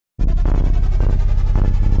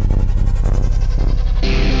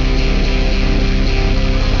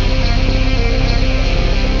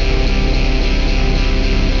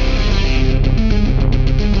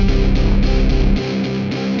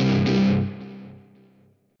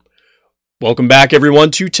Welcome back, everyone,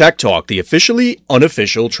 to Tech Talk, the officially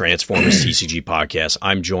unofficial Transformers TCG podcast.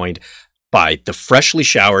 I'm joined by the freshly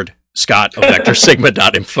showered Scott of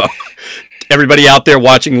VectorSigma.info. Everybody out there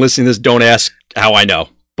watching, listening to this, don't ask how I know,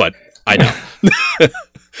 but I know.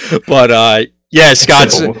 But yeah,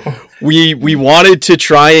 Scott, we wanted to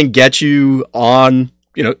try and get you on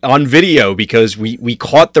video because we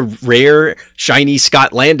caught the rare shiny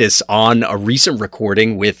Scott Landis on a recent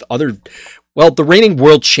recording with the reigning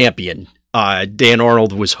world champion. Dan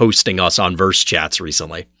Arnold was hosting us on Verse Chats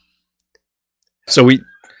recently. So go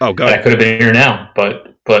ahead. I could have been here now,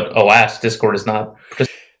 but alas, Discord is not.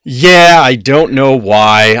 Yeah, I don't know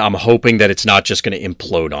why. I'm hoping that it's not just going to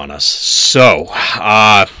implode on us. So,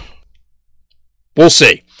 we'll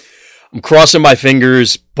see. I'm crossing my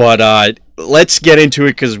fingers, but let's get into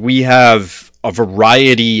it because we have a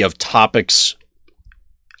variety of topics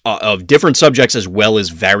of different subjects as well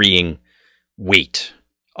as varying weight.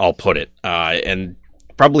 I'll put it. And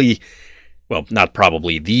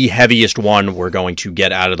the heaviest one we're going to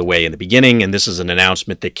get out of the way in the beginning. And this is an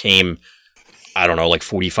announcement that came, I don't know, like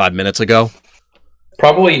 45 minutes ago.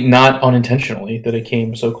 Probably not unintentionally that it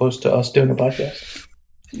came so close to us doing a podcast.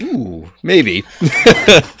 Ooh, maybe.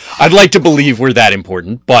 I'd like to believe we're that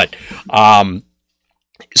important. But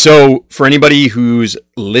so for anybody who's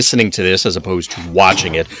listening to this as opposed to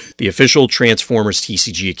watching it, the official Transformers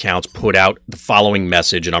TCG accounts put out the following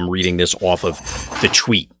message, and I'm reading this off of the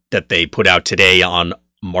tweet that they put out today on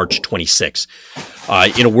March 26th.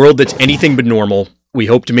 In a world that's anything but normal, we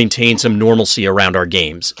hope to maintain some normalcy around our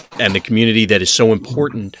games and the community that is so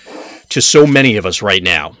important to so many of us right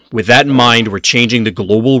now. With that in mind, we're changing the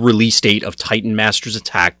global release date of Titan Masters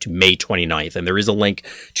Attack to May 29th, and there is a link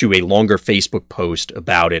to a longer Facebook post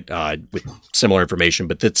about it with similar information,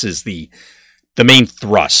 but this is the main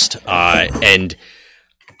thrust. And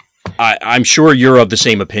I'm sure you're of the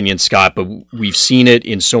same opinion, Scott, but we've seen it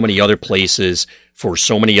in so many other places for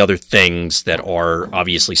so many other things that are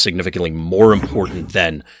obviously significantly more important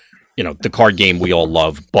than, the card game we all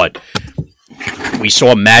love. But we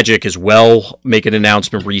saw Magic as well make an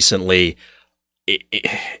announcement recently.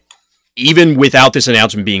 Even without this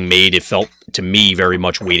announcement being made, it felt to me very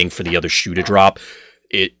much waiting for the other shoe to drop.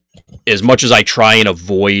 As much as I try and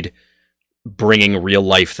avoid bringing real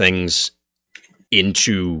life things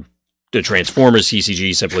into the Transformers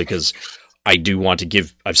CCG simply because I do want to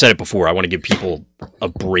give, I've said it before, I want to give people a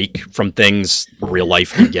break from things. Real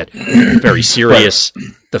life can get very serious.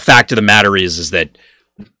 The fact of the matter is that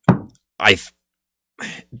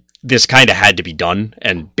this kind of had to be done,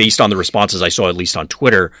 and based on the responses I saw, at least on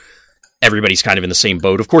Twitter, everybody's kind of in the same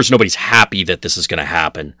boat. Of course, nobody's happy that this is going to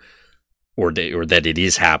happen, or that it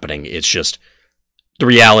is happening. It's just, the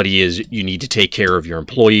reality is you need to take care of your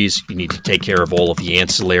employees, you need to take care of all of the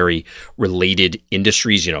ancillary related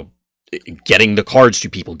industries, getting the cards to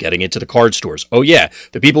people, getting it to the card stores. Oh yeah,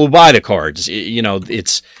 the people who buy the cards,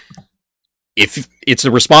 if it's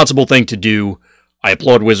a responsible thing to do. I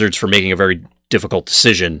applaud Wizards for making a very difficult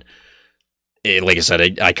decision. Like I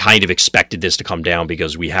said, I kind of expected this to come down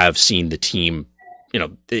because we have seen the team,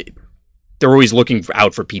 they're always looking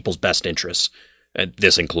out for people's best interests,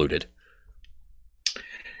 this included.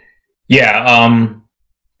 Yeah,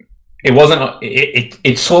 it wasn't.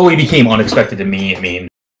 It slowly became unexpected to me. I mean,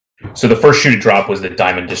 so the first shoe to drop was the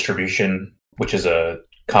Diamond Distribution, which is a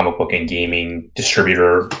comic book and gaming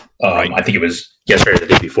distributor. Right. I think it was yesterday or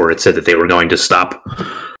the day before. It said that they were going to stop,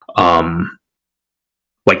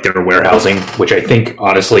 their warehousing, which I think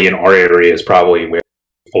honestly in our area is probably where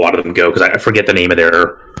a lot of them go, because I forget the name of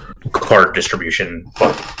their card distribution,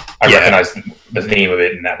 but I recognize the name of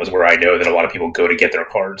it, and that was where I know that a lot of people go to get their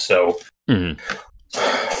cards. So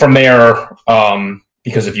from there,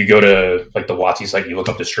 because if you go to the WotC site, you look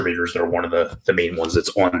up distributors, they're one of the main ones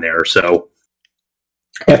that's on there. So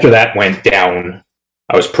after that went down,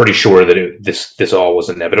 I was pretty sure that this all was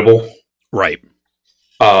inevitable. Right.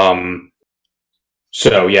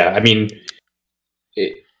 So yeah, I mean,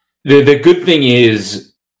 the good thing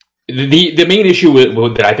is the main issue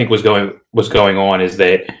that I think was going on is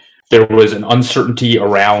that there was an uncertainty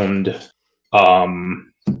around,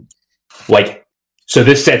 so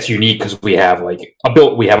this set's unique because we have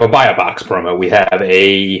we have a buy a box promo, we have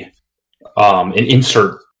an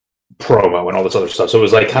insert promo and all this other stuff. So it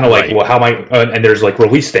was kind of well, how am I? And there's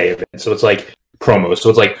release day events, so it's promos.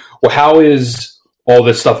 So it's well, how is all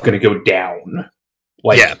this stuff going to go down?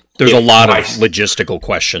 There's a lot of logistical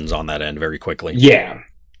questions on that end very quickly. Yeah.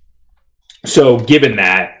 So given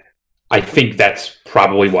that, I think that's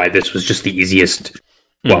probably why this was just the easiest.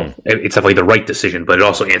 Well, it's definitely the right decision, but it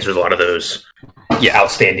also answers a lot of those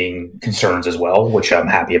outstanding concerns as well, which I'm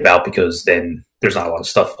happy about, because then there's not a lot of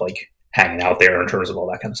stuff hanging out there in terms of all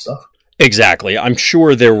that kind of stuff. Exactly. I'm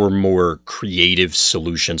sure there were more creative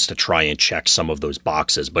solutions to try and check some of those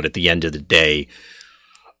boxes, but at the end of the day,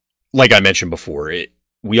 like I mentioned before,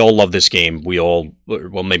 we all love this game. We all,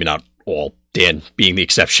 well, maybe not all, Dan being the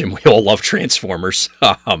exception, we all love Transformers.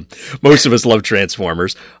 Most of us love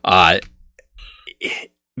Transformers.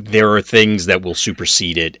 There are things that will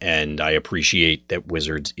supersede it, and I appreciate that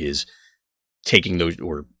Wizards is taking those,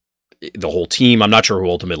 or the whole team. I'm not sure who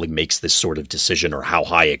ultimately makes this sort of decision or how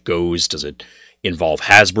high it goes. Does it involve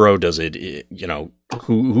Hasbro? Does it, you know,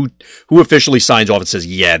 who officially signs off and says,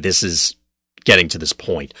 yeah, this is getting to this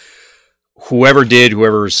point?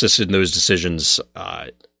 Whoever assisted in those decisions,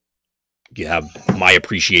 you have my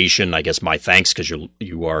appreciation, I guess my thanks, because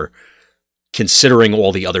you are considering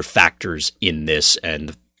all the other factors in this,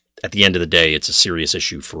 and at the end of the day, it's a serious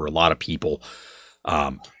issue for a lot of people.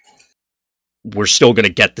 We're still going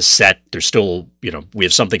to get the set. There's still, you know, we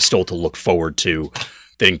have something still to look forward to.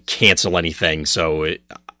 They didn't cancel anything, so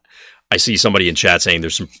I see somebody in chat saying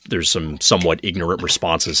there's some somewhat ignorant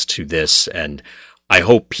responses to this, and I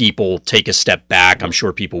hope people take a step back. I'm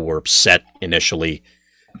sure people were upset initially.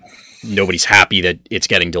 Nobody's happy that it's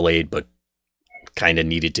getting delayed, but kind of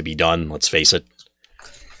needed to be done. Let's face it.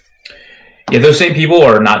 Yeah, those same people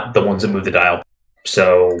are not the ones that move the dial.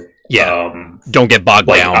 So yeah, don't get bogged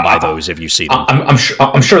down by those if you see them.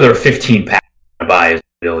 I'm sure there are 15 packs to buy.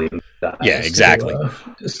 Yeah, exactly.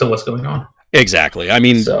 As to what's going on. Exactly. I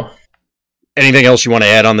mean, anything else you want to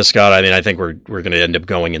add on this, Scott? I mean, I think we're going to end up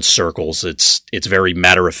going in circles. It's very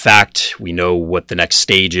matter of fact. We know what the next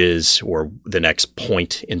stage is, or the next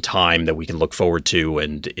point in time that we can look forward to,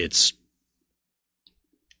 and this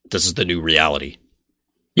is the new reality.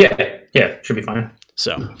 Yeah, should be fine.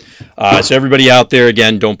 So everybody out there,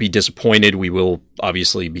 again, don't be disappointed. We will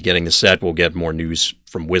obviously be getting the set. We'll get more news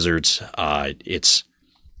from Wizards. It's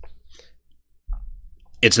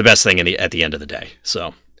the best thing at the end of the day.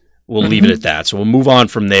 So we'll leave it at that. So we'll move on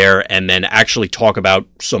from there and then actually talk about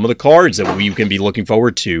some of the cards that we can be looking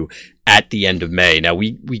forward to at the end of May. Now,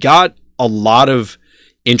 we got a lot of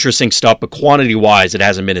interesting stuff, but quantity-wise, it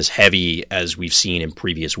hasn't been as heavy as we've seen in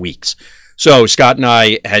previous weeks. So Scott and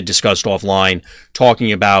I had discussed offline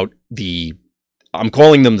talking about I'm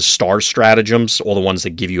calling them the star stratagems, all the ones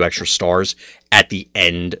that give you extra stars at the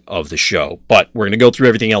end of the show. But we're going to go through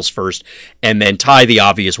everything else first and then tie the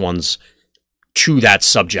obvious ones to that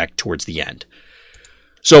subject towards the end.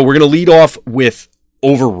 So we're going to lead off with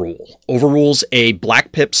Overrule. Overrule's a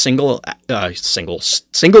Black Pip single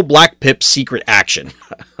Black Pip secret action.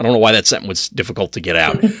 I don't know why that sentence was difficult to get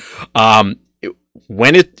out.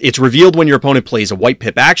 When it's revealed when your opponent plays a white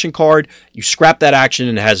Pip action card, you scrap that action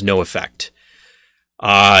and it has no effect.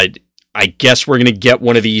 I guess we're going to get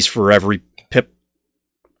one of these for every Pip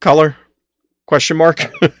color? Question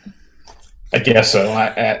mark? I guess so.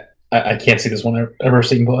 I can't see this one ever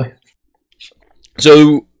seeing play.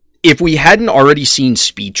 So if we hadn't already seen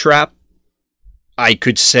Speed Trap, I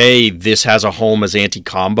could say this has a home as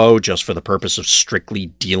anti-combo just for the purpose of strictly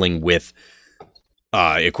dealing with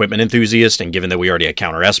equipment enthusiast, and given that we already had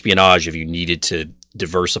counter espionage, if you needed to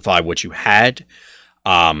diversify what you had,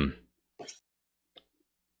 I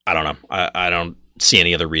don't know. I don't see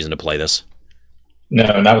any other reason to play this.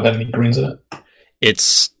 No, not with any greens in it.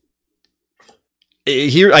 It's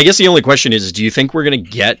here. I guess the only question is, do you think we're going to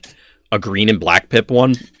get a green and black Pip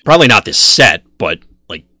one? Probably not this set, but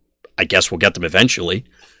like, I guess we'll get them eventually.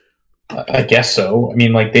 I guess so. I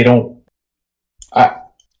mean, like, they don't.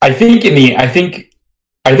 I think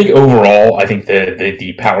overall, I think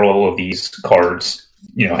the power level of these cards,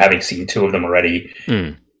 you know, having seen two of them already,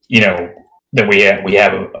 you know, that we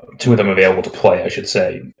have two of them available to play, I should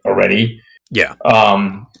say, already. Yeah.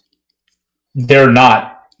 They're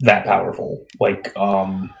not that powerful. Like,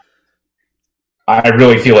 I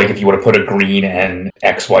really feel like if you would have put a green and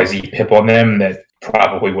XYZ Pip on them, that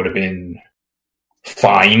probably would have been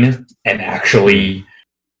fine and actually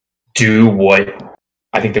do what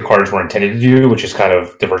I think the cards were intended to do, which is kind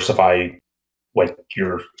of diversify like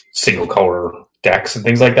your single color decks and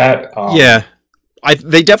things like that. Yeah.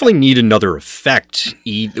 They definitely need another effect,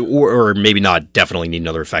 or maybe not definitely need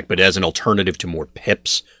another effect, but as an alternative to more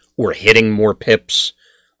Pips or hitting more Pips,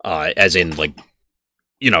 as in, like,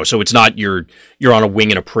 you know, so it's not you're on a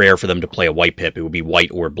wing and a prayer for them to play a white Pip. It would be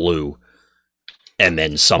white or blue and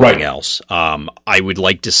then something else. I would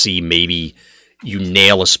like to see maybe you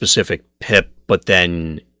nail a specific Pip, but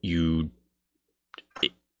then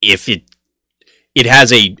if it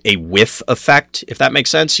has a whiff effect, if that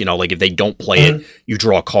makes sense. You know, like if they don't play it, you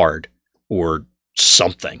draw a card or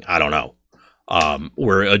something. I don't know.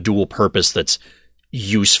 Or a dual purpose that's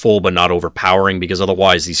useful but not overpowering, because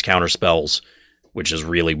otherwise these counter spells, which is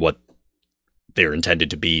really what they're intended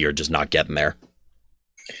to be, are just not getting there.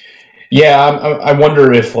 Yeah, I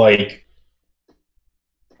wonder if like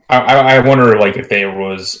I wonder like if there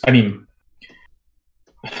was, I mean,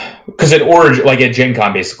 because at Origin, like at Gen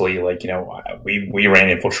Con, basically, like, you know, we ran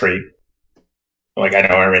Infiltrate. Like, I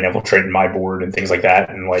know I ran Infiltrate in my board and things like that,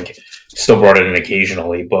 and like still brought it in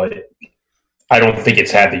occasionally, but I don't think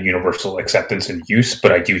it's had the universal acceptance and use.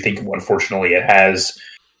 But I do think, unfortunately, it has.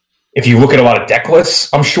 If you look at a lot of deck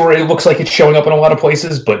lists, I'm sure it looks like it's showing up in a lot of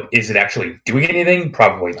places, but is it actually doing anything?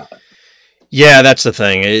 Probably not. Yeah, that's the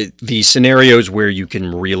thing. The scenarios where you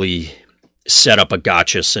can really set up a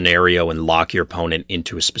gotcha scenario and lock your opponent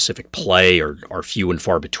into a specific play are few and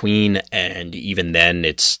far between, and even then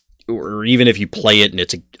or even if you play it and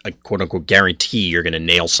it's a quote-unquote guarantee you're going to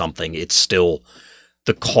nail something, it's still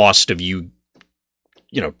the cost of you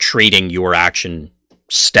trading your action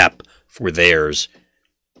step for theirs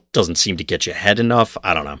doesn't seem to get you ahead enough.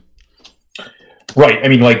 I don't know. Right. I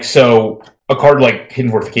mean, like, so a card like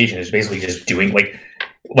Hidden Fortification is basically just doing like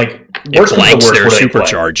it blanks their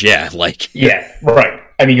supercharge. Yeah. Like, yeah, right.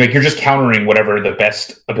 I mean, like, you're just countering whatever the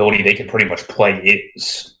best ability they can pretty much play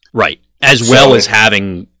is. Right. As well as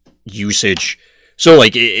having usage. So,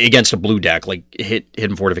 like, against a blue deck, like,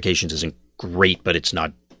 Hidden Fortifications isn't great, but it's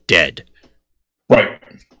not dead. Right.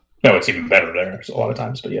 No, it's even better there a lot of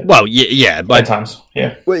times, but yeah. Well, yeah, but sometimes,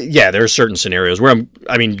 yeah. Well, yeah, there are certain scenarios where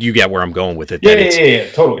you get where I'm going with it.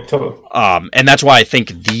 Yeah, totally. And that's why I think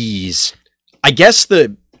these, I guess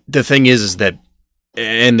the thing is that,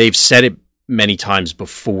 and they've said it many times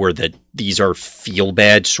before, that these are feel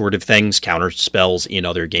bad sort of things. Counter spells in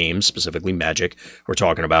other games, specifically Magic, we're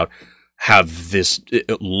talking about, have this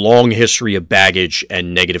long history of baggage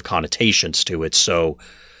and negative connotations to it. So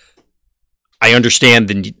I understand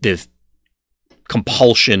the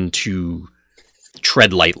compulsion to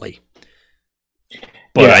tread lightly,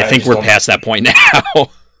 but I think we're past that point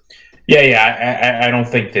now. Yeah. I don't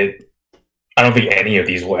think any of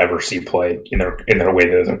these will ever see play in their way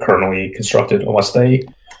that they're currently constructed, unless they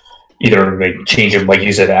either change them, like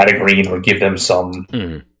you said, add a green, or give them some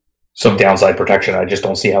downside protection. I just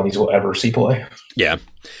don't see how these will ever see play. Yeah.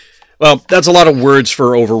 Well, that's a lot of words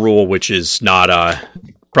for Overrule, which is not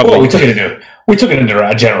probably. Well, we took it into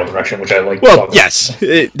a general direction, which I like. Well, yes,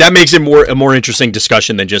 that makes it a more interesting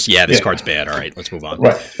discussion than just this card's bad. All right, let's move on.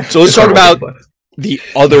 Right. So let's talk about the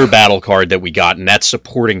other battle card that we got, and that's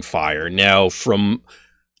Supporting Fire. Now, through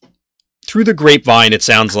the grapevine, it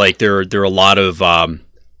sounds like there are a lot of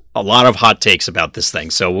hot takes about this thing.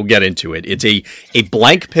 So we'll get into it. It's a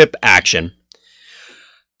blank pip action.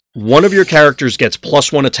 One of your characters gets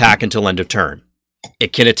 +1 attack until end of turn.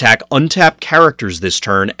 It can attack untapped characters this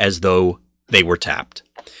turn as though they were tapped.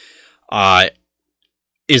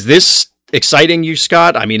 Is this exciting you,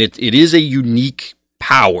 Scott? I mean, it is a unique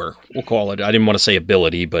power, we'll call it. I didn't want to say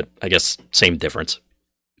ability, but I guess same difference.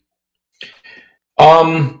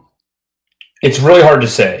 It's really hard to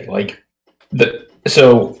say.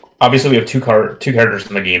 So obviously we have two characters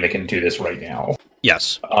in the game that can do this right now.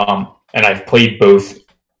 Yes. And I've played both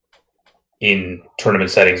in tournament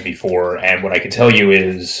settings before, and what I can tell you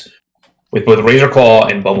is, with both Razorclaw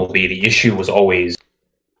and Bumblebee, the issue was always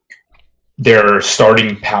their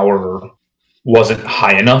starting power wasn't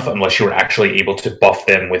high enough unless you were actually able to buff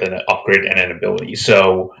them with an upgrade and an ability.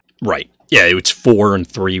 So right. Yeah, it's 4 and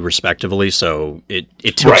 3 respectively, so it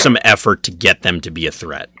took some effort to get them to be a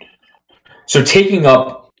threat. So taking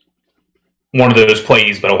up one of those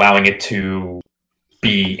plays, but allowing it to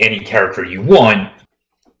be any character you want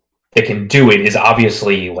that can do it, is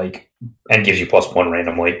obviously and gives you +1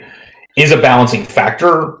 randomly, is a balancing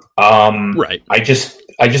factor. Right. I just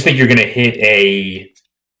think you're going to hit a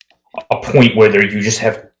point where you just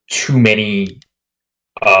have too many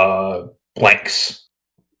blanks,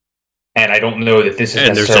 and I don't know that this is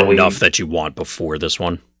necessarily... there's enough that you want before this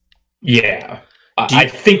one. Yeah, I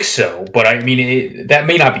think so, but I mean that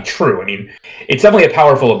may not be true. I mean, it's definitely a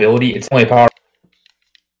powerful ability. It's definitely a power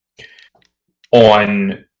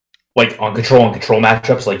on control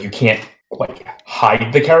matchups. Like, you can't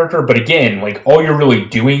hide the character, but again, all you're really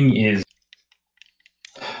doing is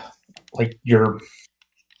you're,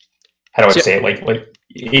 how do I say it?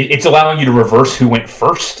 It's allowing you to reverse who went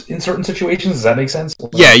first in certain situations. Does that make sense?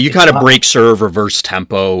 Yeah, you kind of break serve, reverse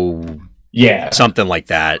tempo. Yeah, something like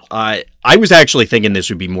that. I was actually thinking this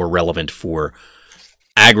would be more relevant for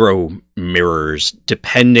aggro mirrors,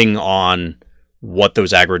 depending on what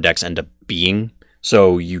those aggro decks end up being.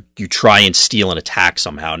 So you try and steal an attack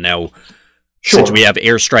somehow. Now, since we have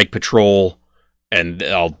Airstrike Patrol, and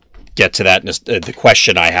I'll get to that, the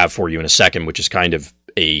question I have for you in a second, which is kind of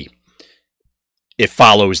it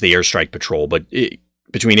follows the Airstrike Patrol, but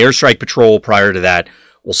between Airstrike Patrol, prior to that,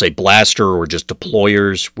 we'll say Blaster or just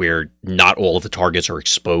deployers where not all of the targets are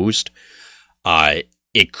exposed,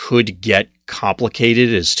 it could get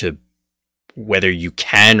complicated as to whether you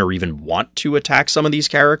can or even want to attack some of these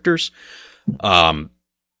characters.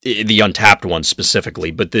 The untapped ones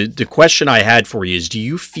specifically. But the question I had for you is, do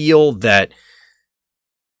you feel that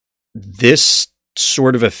this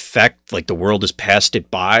sort of effect, like the world has passed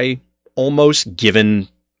it by almost, given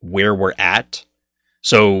where we're at?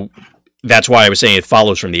 So that's why I was saying it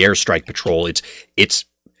follows from the Airstrike Patrol.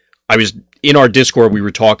 I was in our Discord, we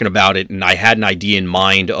were talking about it, and I had an idea in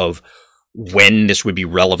mind of when this would be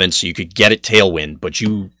relevant so you could get it Tailwind, but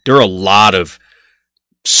there are a lot of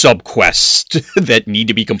subquests that need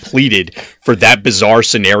to be completed for that bizarre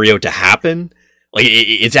scenario to happen. Like,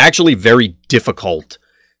 it's actually very difficult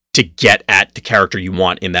to get at the character you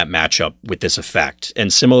want in that matchup with this effect.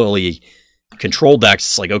 And similarly, control decks,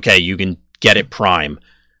 it's like, okay, you can get it Prime,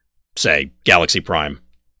 say Galaxy Prime.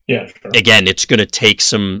 Yeah, sure. Again, it's going to take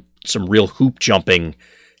some real hoop jumping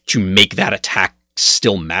to make that attack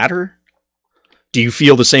still matter. Do you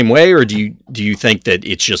feel the same way, or do you think that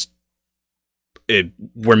it's just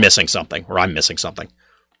we're missing something, or I'm missing something?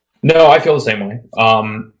 No, I feel the same way.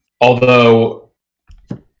 Although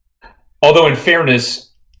in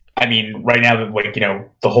fairness, I mean, right now, like,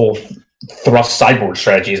 the whole thrust sideboard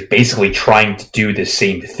strategy is basically trying to do the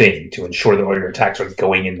same thing to ensure that all your attacks are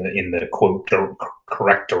going in the quote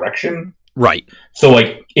correct direction. Right. So,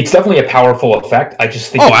 like, it's definitely a powerful effect. I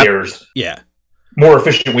just think there's more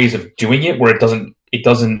efficient ways of doing it where it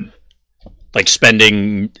doesn't like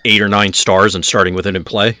spending 8 or 9 stars and starting with it in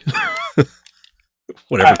play.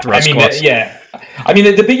 Whatever thrust costs. Yeah. I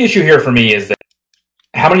mean, the big issue here for me is that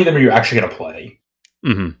how many of them are you actually going to play?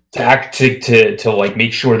 Mm-hmm. To like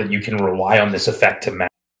make sure that you can rely on this effect to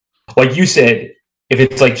match. Like you said, if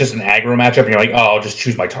it's like just an aggro matchup and you're like, oh, I'll just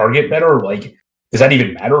choose my target better. Like, does that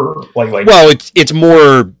even matter? Like, well, it's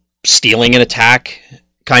more stealing an attack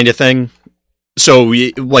kind of thing. So,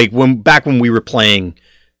 like, when we were playing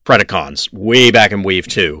Predacons way back in Wave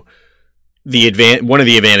 2, one of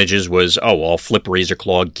the advantages was, I'll flip Razor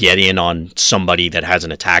Claw, get in on somebody that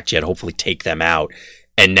hasn't attacked yet, hopefully take them out,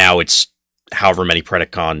 and now it's however many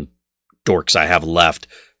Predacon dorks I have left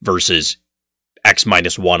versus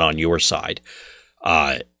X-1 on your side.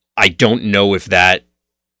 I don't know if that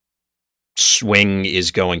swing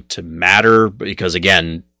is going to matter, because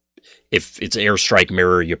again, if it's Airstrike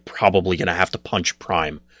Mirror, you're probably going to have to punch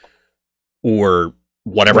Prime or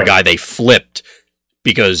whatever guy they flipped,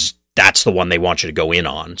 because that's the one they want you to go in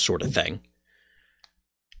on, sort of thing.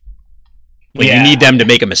 Like, you need them to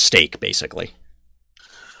make a mistake, basically.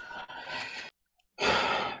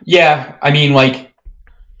 Yeah, I mean, like,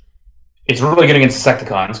 it's really good against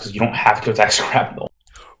Insecticons because you don't have to attack Scrapnel.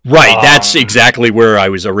 Right, that's exactly where I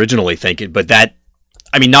was originally thinking, but that,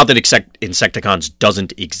 I mean, not that Insecticons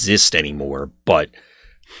doesn't exist anymore, but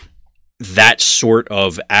that sort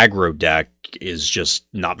of aggro deck is just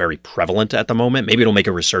not very prevalent at the moment. Maybe it'll make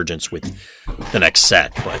a resurgence with the next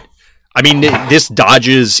set, but I mean, this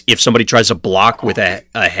dodges if somebody tries to block with a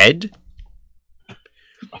head.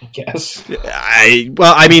 I guess.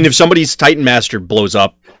 I mean, if somebody's Titan Master blows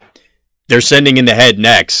up, they're sending in the head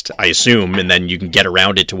next, I assume, and then you can get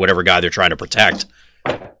around it to whatever guy they're trying to protect.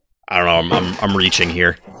 I don't know. I'm reaching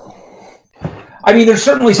here. I mean, there's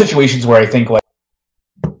certainly situations where I think, like,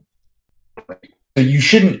 you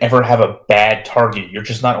shouldn't ever have a bad target. You're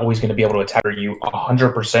just not always going to be able to attack where you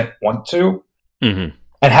 100% want to. Mm-hmm.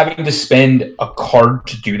 And having to spend a card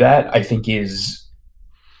to do that, I think, is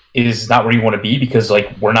not where you want to be, because,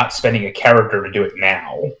 like, we're not spending a character to do it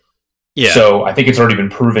now. Yeah. So I think it's already been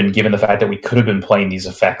proven, given the fact that we could have been playing these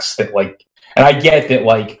effects, that, like, and I get that,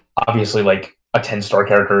 like, obviously, like, a 10-star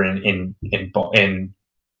character in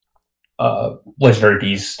Legendary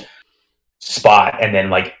Beast spot, and then,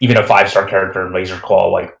 like, even a 5-star character in Laser Claw,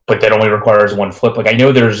 like, but that only requires 1 flip. Like, I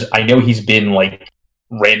know he's been, like,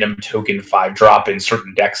 random token 5-drop in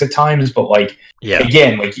certain decks at times, but, like,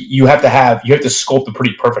 again, like, you have to sculpt a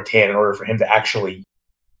pretty perfect hand in order for him to actually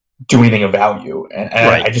do anything of value. And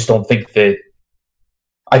I just don't think that.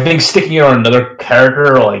 I think sticking it on another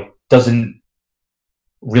character, like, doesn't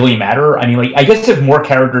really matter. I mean, like, I guess if more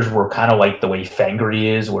characters were kind of like the way Fangry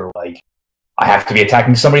is, where, like, I have to be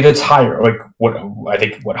attacking somebody that's higher, like, what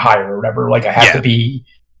higher or whatever. Like, I have to be,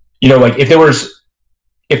 like, if there were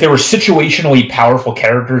situationally powerful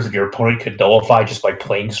characters that your opponent could nullify just by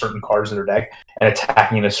playing certain cards in their deck and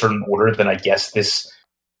attacking in a certain order, then I guess this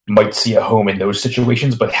might see a home in those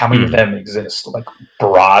situations, but how many of them exist? Like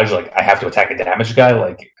barrage, like I have to attack a damaged guy.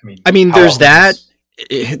 Like I mean, there's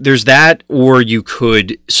that, or you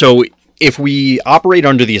could. So if we operate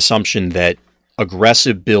under the assumption that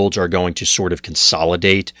aggressive builds are going to sort of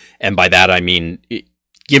consolidate, and by that I mean,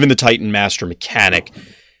 given the Titan Master mechanic,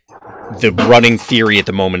 the running theory at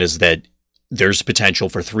the moment is that there's potential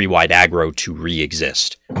for 3-wide aggro to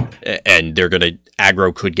re-exist. And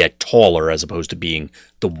aggro could get taller as opposed to being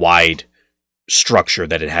the wide structure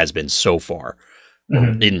that it has been so far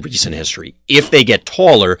in recent history. If they get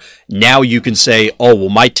taller, now you can say, oh, well,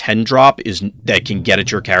 my 10 drop that can get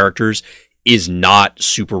at your characters is not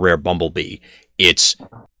super rare Bumblebee. It's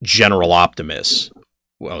General Optimus.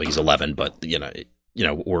 Well, he's 11, but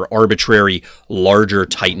or arbitrary larger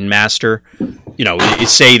Titan Master.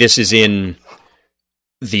 Say this is in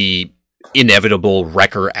the inevitable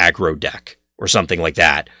Wrecker aggro deck or something like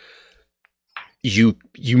that. You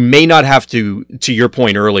may not have to your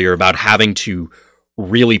point earlier about having to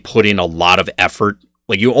really put in a lot of effort.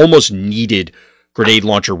 Like you almost needed Grenade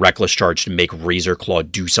Launcher Reckless Charge to make Razor Claw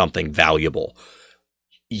do something valuable.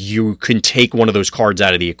 You can take one of those cards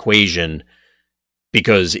out of the equation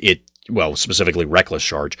because specifically Reckless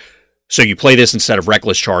Charge. So you play this instead of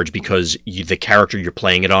Reckless Charge because the character you're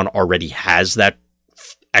playing it on already has that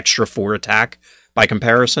extra 4 attack by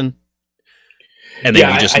comparison. And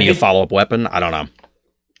then you just need a follow-up weapon? I don't know.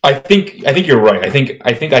 I think you're right. I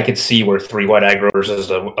think I could see where 3-wide aggro versus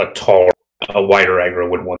a wider aggro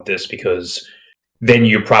would want this, because then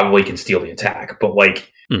you probably can steal the attack. But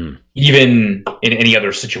even in any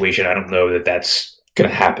other situation, I don't know that that's going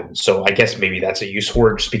to happen. So I guess maybe that's a use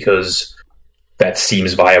for it, just because that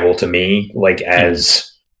seems viable to me. Like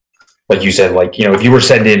like you said, if you were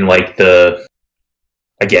sending in like the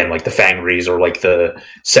Fangries or like the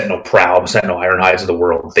Sentinel Prowl, Sentinel Ironhides of the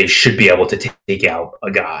world, they should be able to take out a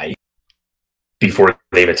guy before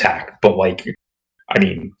they've attacked. But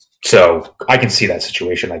so I can see that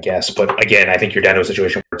situation, I guess. But again, I think you're down to a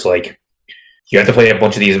situation where it's like you have to play a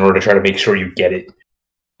bunch of these in order to try to make sure you get it.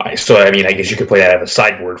 So I guess you could play that as a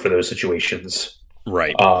sideboard for those situations,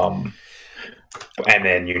 right? And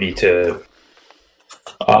then you need to.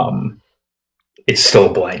 It's still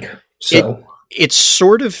a blank, so. It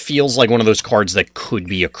sort of feels like one of those cards that could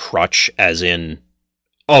be a crutch, as in,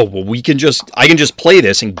 oh, well, I can just play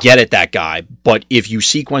this and get at that guy. But if you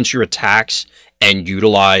sequence your attacks and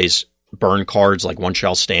utilize burn cards like One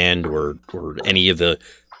Shall Stand or any of the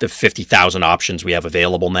 50,000 options we have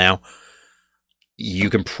available now, you'll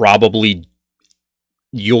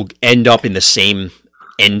end up in the same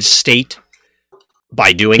end state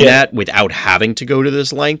by doing that without having to go to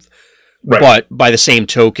this length. Right. But by the same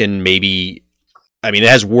token, maybe. It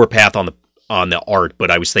has Warpath on the art,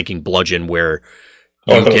 but I was thinking Bludgeon, where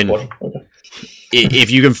you can,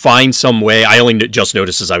 if you can find some way. I only just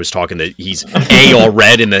noticed as I was talking that he's all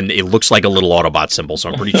red, and then it looks like a little Autobot symbol, so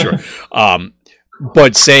I'm pretty sure.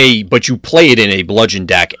 But you play it in a Bludgeon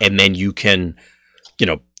deck, and then you can,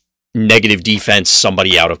 negative defense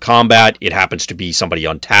somebody out of combat. It happens to be somebody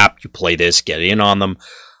untapped. You play this, get in on them.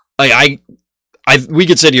 We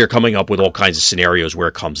could sit here coming up with all kinds of scenarios where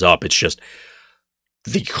it comes up. It's just.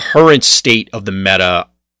 The current state of the meta,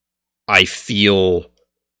 I feel,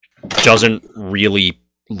 doesn't really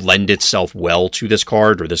lend itself well to this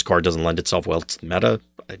card, or this card doesn't lend itself well to the meta.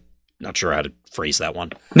 I'm not sure how to phrase that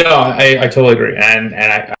one. No, I totally agree, and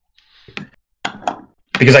I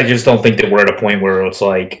because I just don't think that we're at a point where it's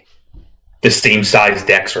like the same size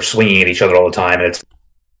decks are swinging at each other all the time, and it's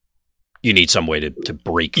you need some way to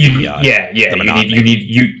break. The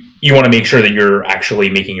monotony. You want to make sure that you're actually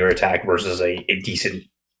making your attack versus a decent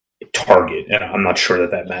target, and I'm not sure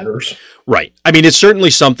that matters. Right. It's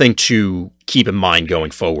certainly something to keep in mind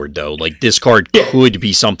going forward, though. Like, this card could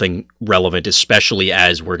be something relevant, especially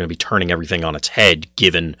as we're going to be turning everything on its head,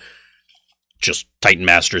 given just Titan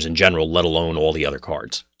Masters in general, let alone all the other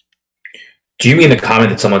cards. Do you mean the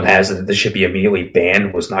comment that someone has that this should be immediately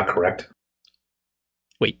banned was not correct?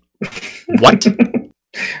 Wait. What?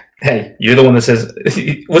 Hey, you're the one that says.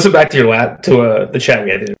 Listen back to the chat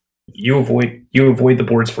we had. You avoid the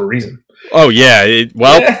boards for a reason. Oh yeah,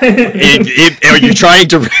 are you trying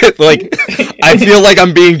to like? I feel like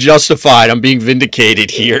I'm being justified. I'm being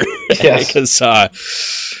vindicated here. Yes. Because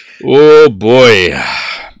oh boy,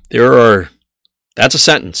 that's a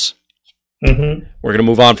sentence. Mm-hmm. We're gonna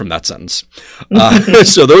move on from that sentence.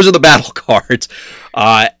 So those are the battle cards.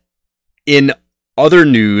 In other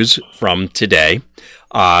news from today.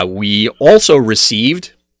 We also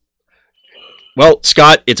received,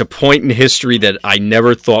 Scott, it's a point in history that I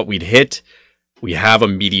never thought we'd hit. We have a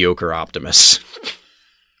mediocre Optimus.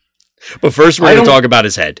 But first, we're going to talk about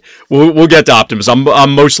his head. We'll get to Optimus. I'm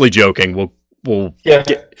mostly joking. We'll get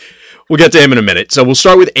to him in a minute. So we'll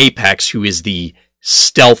start with Apex, who is the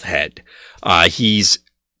stealth head. He's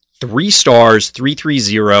 3 stars,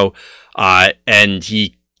 330, and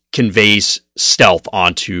he conveys stealth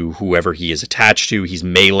onto whoever he is attached to. He's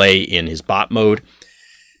melee in his bot mode.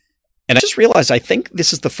 And I just realized I think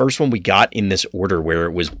this is the first one we got in this order where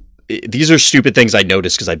it was. These are stupid things I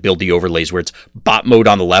noticed because I build the overlays where it's bot mode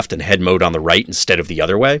on the left and head mode on the right instead of the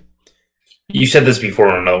other way. You said this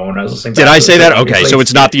before on another one when I was listening. Did I say that? Okay, so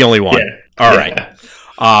it's not the only one. Yeah. All right.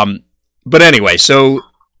 But anyway, so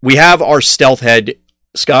we have our stealth head.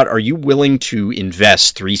 Scott, are you willing to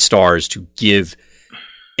invest 3 stars to give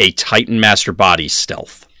a Titan Master body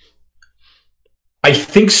stealth? I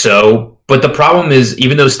think so, but the problem is,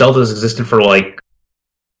 even though stealth has existed for like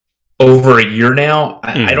over a year now,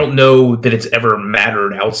 I don't know that it's ever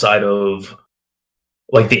mattered outside of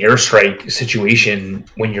like the airstrike situation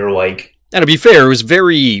when you're like. And to be fair, it was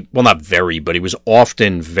not very, but it was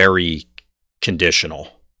often very conditional.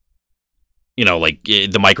 You know, like the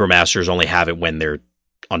Micromasters only have it when they're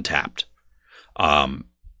untapped. I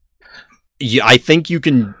think you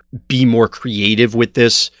can be more creative with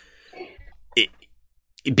this.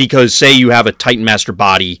 Because say you have a Titan Master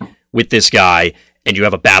body with this guy and you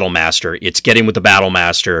have a Battle Master, it's get in with the Battle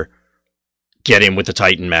Master, get in with the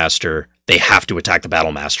Titan Master. They have to attack the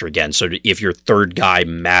Battle Master again. So if your third guy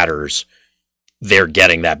matters, they're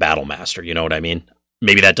getting that Battle Master. You know what I mean?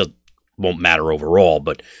 Maybe that won't matter overall,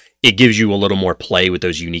 but it gives you a little more play with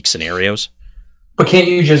those unique scenarios. But can't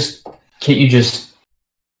you just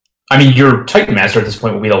I mean, your Titan Master at this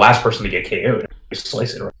point will be the last person to get KO'd.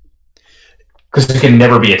 Slice it, right? Because it can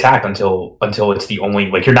never be attacked until it's the only,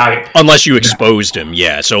 like, you're not... Unless you exposed him,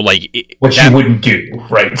 yeah. So, like... Which you wouldn't do,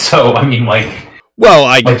 right? So, I mean, like... Well,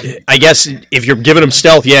 I guess if you're giving him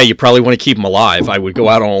stealth, yeah, you probably want to keep him alive. I would go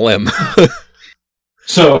out on a limb.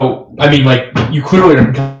 So, I mean, like, you clearly are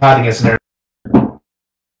concocting a scenario.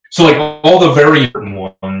 So, like, all the very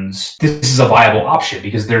important ones, this is a viable option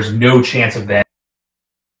because there's no chance of them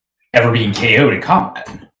ever being KO'd in combat.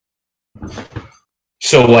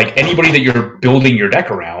 So, like, anybody that you're building your deck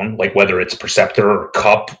around, like whether it's Perceptor or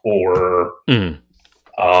Cup or,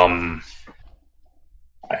 I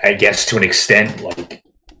guess to an extent, like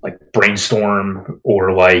Brainstorm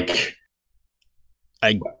or like,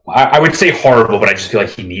 I would say Horrible, but I just feel like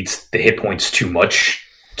he needs the hit points too much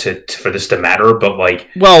for this to matter. But like,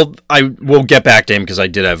 well, I will get back to him because I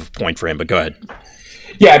did have a point for him. But go ahead.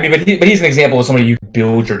 Yeah, I mean, but he's an example of somebody you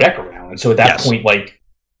build your deck around, and so at that point, like,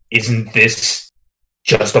 isn't this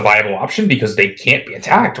just a viable option because they can't be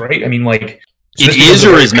attacked, right? I mean, like, so it is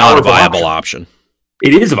or is not a viable option.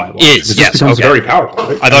 It is a viable option. Yes, okay. Very powerful.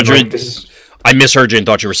 Right? I thought I misheard you and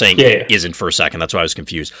thought you were saying isn't for a second. That's why I was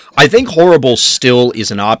confused. I think Horrible still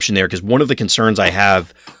is an option there because one of the concerns I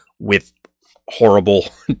have with Horrible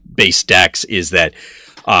based decks is that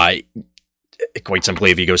quite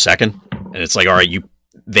simply if you go second and it's like, all right,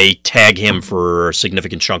 they tag him for a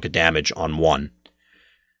significant chunk of damage on one.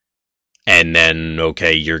 And then,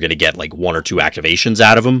 okay, you're going to get like 1 or 2 activations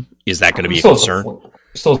out of him. Is that going to be a concern?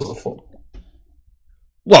 Still the full.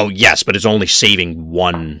 Well, yes, but it's only saving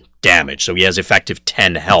 1 damage. So he has effective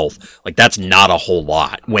 10 health. Like, that's not a whole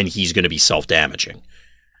lot when he's going to be self-damaging.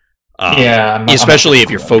 Especially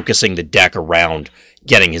if you're focusing the deck around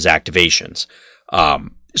getting his activations.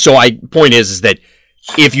 Point is that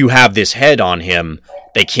if you have this head on him,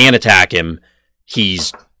 they can't attack him. He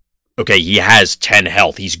has 10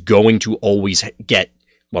 health. He's going to always get,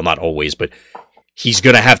 well, not always, but he's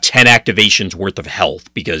going to have 10 activations worth of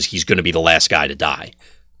health because he's going to be the last guy to die.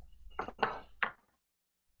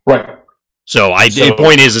 Right. So the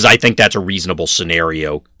point is I think that's a reasonable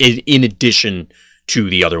scenario in addition to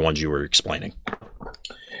the other ones you were explaining.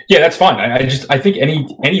 Yeah, that's fine. I think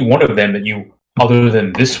any one of them that you, other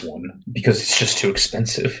than this one, because it's just too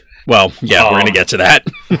expensive. Well, yeah, we're going to get to that.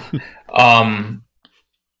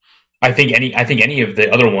 I think any of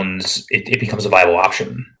the other ones, it becomes a viable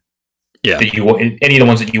option. Yeah. Any of the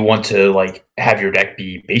ones that you want to like have your deck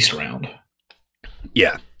be based around.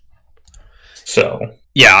 Yeah. So.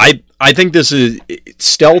 Yeah, I think this is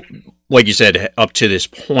stealth, like you said, up to this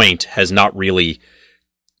point has not really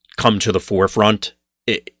come to the forefront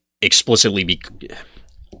explicitly.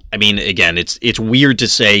 I mean, again, it's weird to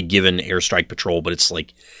say given Airstrike Patrol, but it's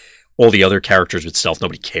like all the other characters with stealth,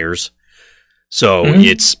 nobody cares. So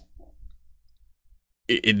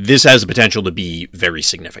this has the potential to be very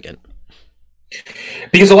significant.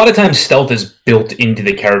 Because a lot of times stealth is built into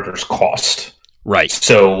the character's cost. Right.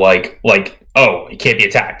 So like, oh, he can't be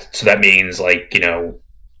attacked. So that means like,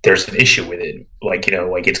 there's an issue with it, like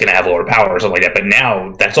it's going to have lower power or something like that. But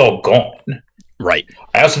now that's all gone. Right.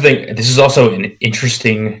 I also think this is also an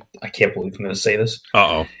interesting. I can't believe I'm going to say this.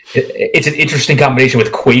 It's an interesting combination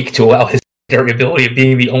with Quake to allow his ability of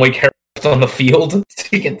being the only character on the field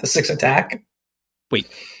to get the 6 attack. Wait,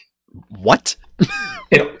 what?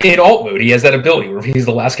 In alt mode, he has that ability where if he's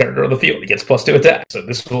the last character on the field, he gets +2 attack. So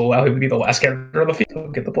this will allow him to be the last character on the field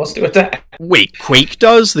and get the +2 attack. Wait, Quake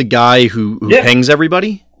does? The guy who pings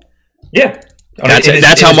everybody? Yeah.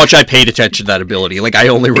 That's how much I paid attention to that ability. Like, I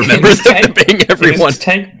only remember the ping everyone.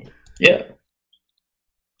 Tank. Yeah.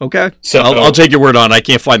 Okay. So I'll take your word on it. I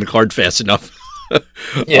can't find the card fast enough.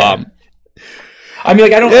 Yeah. I mean,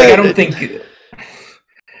 like, I don't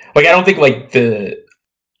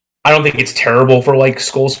think it's terrible for, like,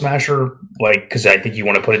 Skull Smasher, like, because I think you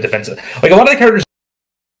want to put a defensive. Like, a lot of the characters,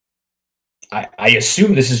 I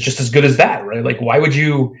assume this is just as good as that, right? Like, why would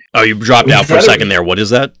you... Oh, you dropped out for a second there. What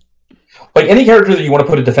is that? Like, any character that you want to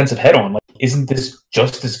put a defensive head on, like, isn't this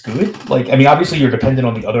just as good? Like, I mean, obviously you're dependent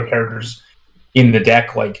on the other characters in the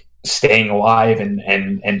deck, like, staying alive and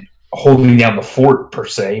holding down the fort, per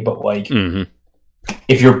se, but, like... Mm-hmm.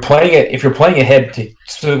 If you're playing ahead to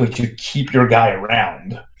specifically to keep your guy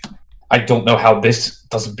around, I don't know how this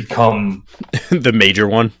doesn't become the major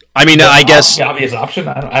one. I mean, I guess the obvious option.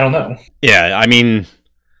 I don't know. Yeah, I mean,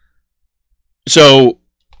 so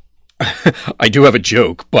I do have a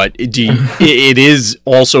joke, but it is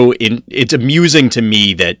also it's amusing to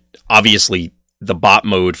me that obviously the bot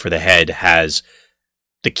mode for the head has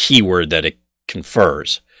the keyword that it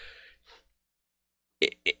confers.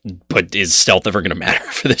 But is stealth ever going to matter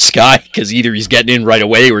for this guy? Because either he's getting in right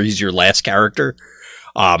away or he's your last character.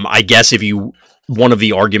 I guess one of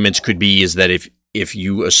the arguments could be is that if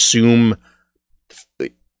you assume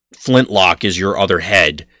Flintlock is your other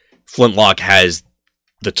head, Flintlock has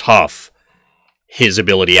the tough, his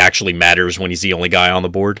ability actually matters when he's the only guy on the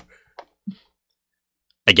board.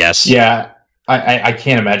 I guess. Yeah, I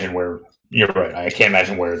can't imagine where you're right. I can't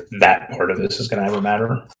imagine where that part of this is going to ever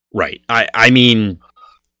matter. Right. I mean,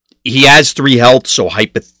 he has 3 health, so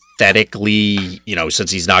hypothetically,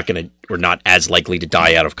 since he's not as likely to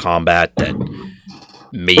die out of combat, that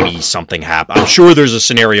maybe something happens. I'm sure there's a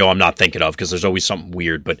scenario I'm not thinking of because there's always something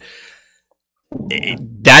weird, but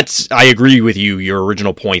I agree with you, your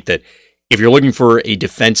original point that if you're looking for a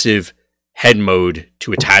defensive head mode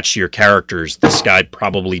to attach to your characters, this guy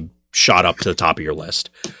probably shot up to the top of your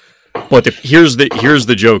list. But here's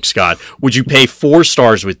the joke, Scott. Would you pay 4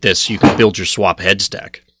 stars with this so you can build your swap heads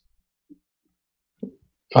deck?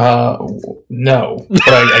 No, but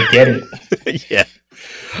I get it. Yeah.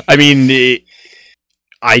 I mean,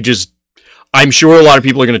 I'm sure a lot of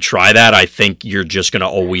people are going to try that. I think you're just going to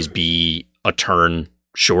always be a turn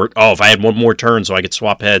short. Oh, if I had one more turn so I could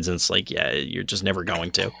swap heads, and it's like, yeah, you're just never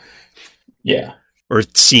going to. Yeah. Or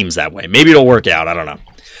it seems that way. Maybe it'll work out. I don't know.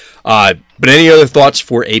 But any other thoughts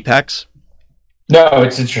for Apex? No,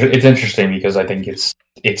 it's interesting because I think it's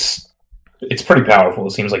pretty powerful.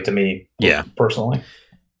 It seems like to me, personally.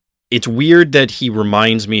 It's weird that he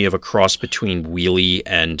reminds me of a cross between Wheelie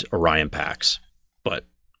and Orion Pax, but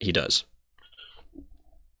he does.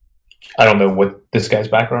 I don't know what this guy's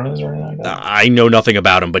background is or anything like that. I know nothing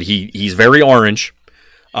about him, but he's very orange.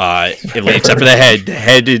 Except for the head. The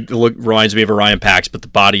head reminds me of Orion Pax, but the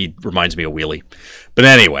body reminds me of Wheelie. But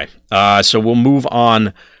anyway, so we'll move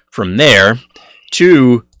on from there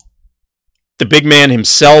to the big man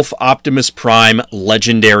himself, Optimus Prime,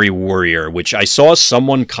 Legendary Warrior, which I saw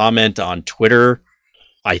someone comment on Twitter.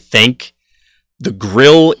 I think the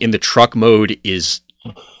grill in the truck mode is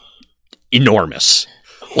enormous.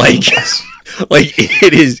 Like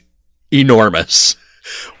it is enormous.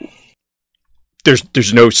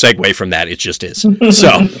 There's no segue from that. It just is.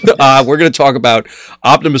 So we're going to talk about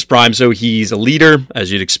Optimus Prime. So he's a leader,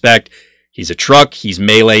 as you'd expect. He's a truck. He's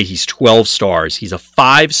melee. He's 12 stars. He's a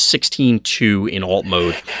 5/16/2 in alt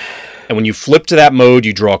mode. And when you flip to that mode,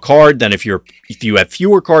 you draw a card. Then if you have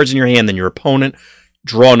fewer cards in your hand than your opponent,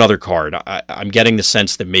 draw another card. I'm getting the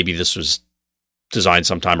sense that maybe this was designed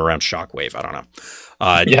sometime around Shockwave. I don't know.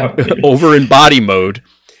 Over in body mode,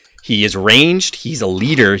 he is ranged, he's a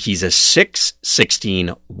leader, he's a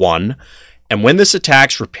 6/16/1, and when this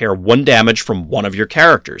attacks, repair 1 damage from one of your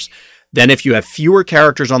characters. Then if you have fewer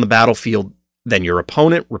characters on the battlefield than your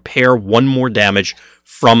opponent, repair 1 more damage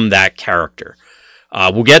from that character.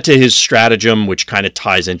 We'll get to his stratagem, which kind of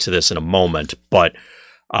ties into this in a moment, but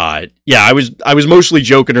I was mostly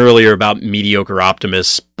joking earlier about mediocre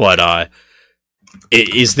Optimus, but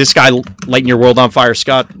is this guy lighting your world on fire,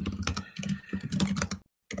 Scott?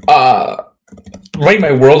 Well, Light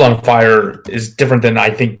My World on Fire is different than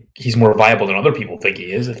I think he's more viable than other people think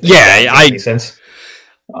he is. If Yeah, that makes any sense.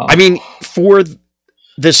 I mean, for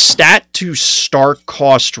the stat to start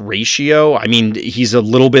cost ratio, I mean, he's a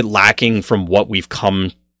little bit lacking from what we've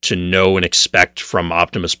come to know and expect from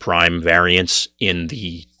Optimus Prime variants in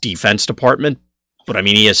the defense department. But I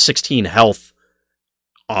mean, he has 16 health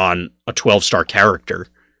on a 12-star character.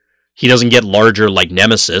 He doesn't get larger like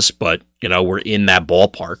Nemesis, but, you know, we're in that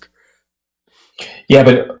ballpark. Yeah,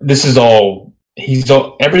 but this is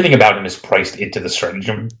everything about him is priced into the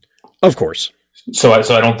stratagem. Of course. So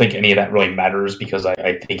I don't think any of that really matters, because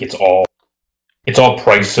I think it's all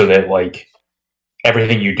priced so that, like,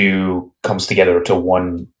 everything you do comes together to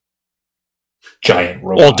one giant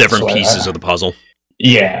robot. All different pieces of the puzzle.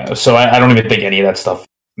 Yeah, so I don't even think any of that stuff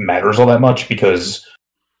matters all that much, because,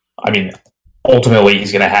 I mean, ultimately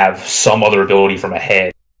he's going to have some other ability from a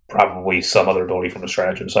head, probably some other ability from a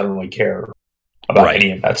stratagem, so I don't really care about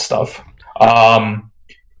any of that stuff.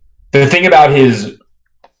 The thing about his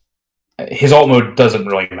alt mode doesn't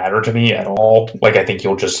really matter to me at all. Like, I think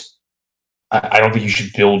I don't think you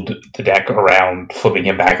should build the deck around flipping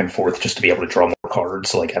him back and forth just to be able to draw more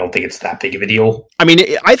cards. Like, I don't think it's that big of a deal. I mean,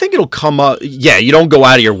 I think it'll come up. Yeah, you don't go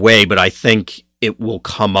out of your way, but I think it will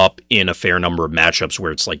come up in a fair number of matchups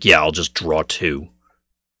where it's like, yeah, I'll just draw 2.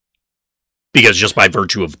 Because just by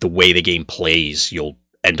virtue of the way the game plays, you'll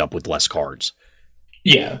end up with less cards.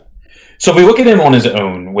 Yeah. So if we look at him on his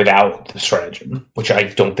own without the stratagem, which I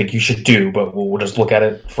don't think you should do, but we'll just look at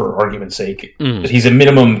it for argument's sake. He's a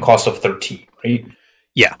minimum cost of 13, right?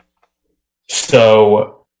 Yeah.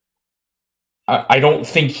 So I don't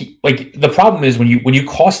think the problem is when you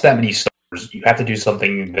cost that many stars, you have to do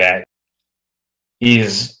something that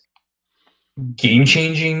is game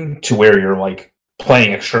changing to where you're like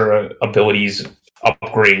playing extra abilities,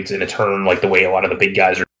 upgrades in a turn, like the way a lot of the big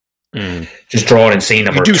guys are. Just draw an insane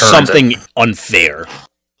number of turns. You do something unfair.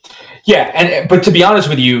 Yeah, but to be honest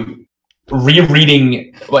with you,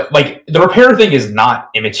 rereading like the repair thing is not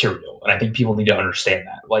immaterial, and I think people need to understand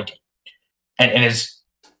that. Like, and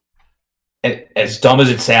as dumb as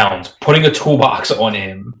it sounds, putting a toolbox on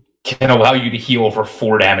him can allow you to heal for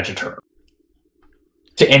 4 damage a turn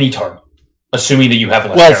to any target, assuming that you have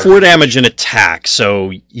less. Well, 4 damage in attack.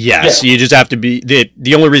 So yes, you just have to be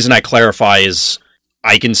the only reason I clarify is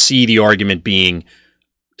I can see the argument being,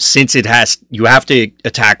 since you have to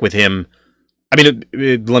attack with him. I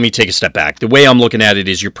mean, let me take a step back. The way I'm looking at it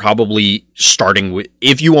is you're probably starting with,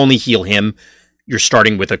 if you only heal him, you're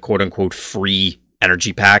starting with a quote unquote free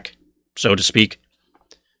energy pack, so to speak,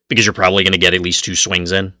 because you're probably going to get at least 2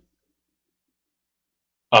 swings in.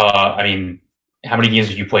 I mean, how many games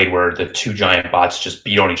have you played where the 2 giant bots just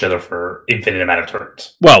beat on each other for infinite amount of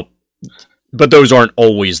turns? Well, but those aren't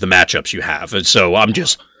always the matchups you have. And so I'm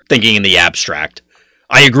just thinking in the abstract.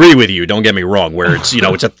 I agree with you, don't get me wrong, where it's, you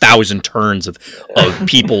know, it's 1,000 turns of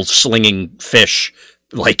people slinging fish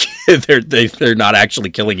like they're not actually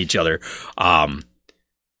killing each other.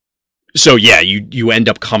 So yeah, you end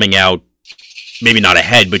up coming out maybe not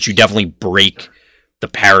ahead, but you definitely break the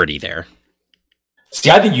parity there. See,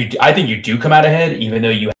 I think you do come out ahead, even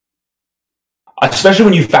though especially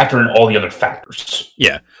when you factor in all the other factors.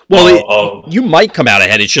 Yeah. Well, you might come out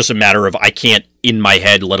ahead. It's just a matter of I can't, in my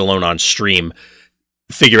head, let alone on stream,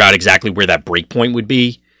 figure out exactly where that break point would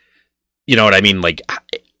be. You know what I mean? Like,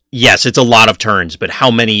 yes, it's a lot of turns, but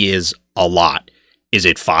how many is a lot? Is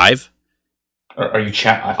it 5? Are you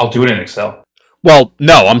I'll do it in Excel. Well,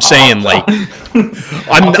 no, I'm saying like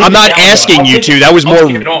I'm not asking you to. That was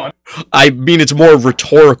more. I mean, it's more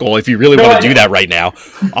rhetorical. If you really want to do that right now,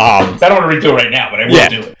 I don't want to redo it right now, but I will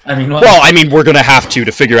do it. I mean, I mean, we're going to have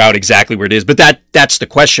to figure out exactly where it is. But that's the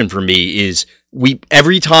question for me. Is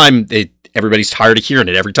every time everybody's tired of hearing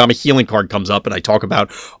it. Every time a healing card comes up, and I talk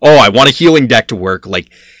about, I want a healing deck to work.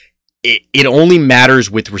 Like it only matters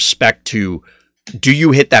with respect to, do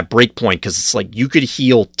you hit that break point? Because it's like you could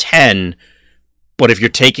heal 10. But if you're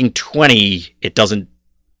taking 20, it doesn't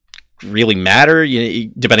really matter,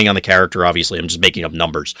 depending on the character, obviously. I'm just making up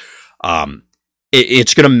numbers.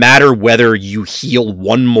 It's going to matter whether you heal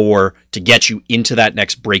 1 more to get you into that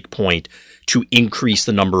next break point to increase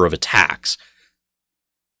the number of attacks.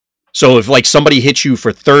 So if like somebody hits you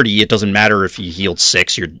for 30, it doesn't matter if you healed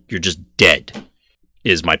 6, you're just dead,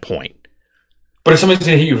 is my point. But if somebody's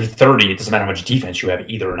going to hit you for 30, it doesn't matter how much defense you have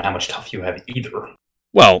either and how much tough you have either.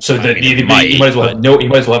 Well, so he might as well have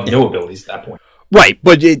no abilities at that point. Right,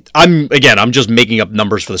 but I'm just making up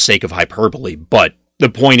numbers for the sake of hyperbole. But the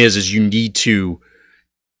point is you need to,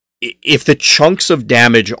 if the chunks of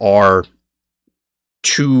damage are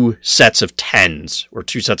 2 sets of 10s or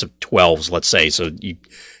 2 sets of 12s, let's say, so you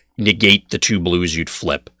negate the 2 blues you'd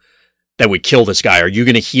flip that would kill this guy? Are you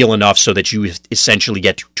going to heal enough so that you essentially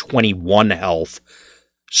get to 21 health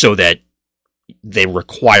so that they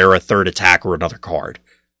require a third attack or another card,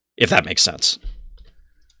 if that makes sense?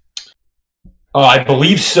 I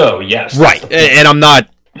believe so, yes. Right. And I'm not,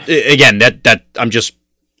 again, that I'm just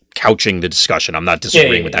couching the discussion. I'm not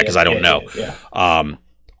disagreeing with that because I don't know.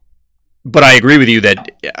 But I agree with you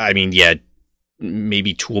that, I mean,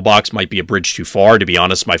 maybe Toolbox might be a bridge too far. To be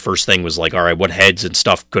honest, my first thing was like, all right, what heads and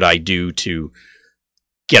stuff could I do to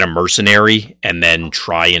get a mercenary and then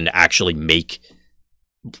try and actually make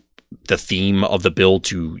the theme of the build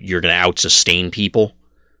to you're going to out-sustain people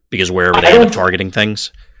because wherever they end up targeting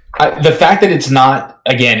things. The fact that it's not,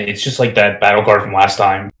 again, it's just like that battle card from last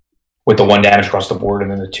time with the 1 damage across the board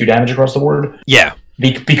and then the 2 damage across the board. Yeah.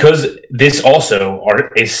 Because this also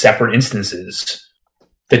is separate instances.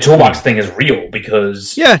 The Toolbox thing is real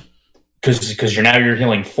because you're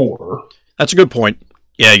healing 4. That's a good point.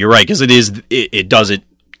 Yeah, you're right because it does it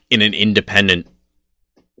in an independent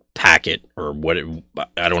packet or what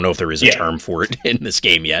I don't know if there is a term for it in this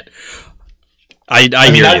game yet. I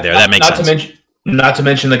hear you there. That makes sense. Not to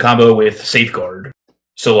mention the combo with Safeguard.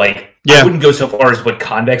 So I wouldn't go so far as put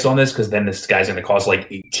Convex on this because then this guy's going to cost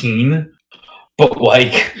 18. But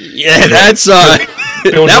that's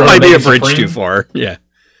that might be a bridge too far. Yeah.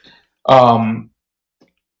 But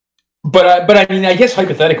I mean, I guess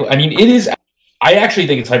hypothetically, I mean, it is. I actually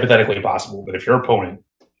think it's hypothetically possible. But if your opponent,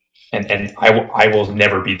 and I will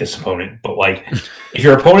never beat this opponent, but if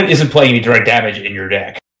your opponent isn't playing any direct damage in your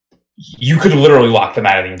deck, you could literally lock them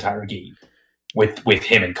out of the entire game with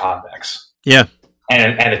him and Convex. Yeah,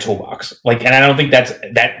 and a Toolbox. And I don't think that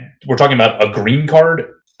we're talking about a green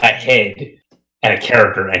card, a head, and a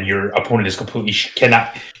character, and your opponent is completely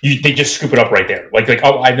they just scoop it up right there.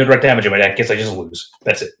 Oh, I have no direct damage in my deck. Guess I just lose.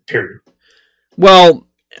 That's it. Period. Well,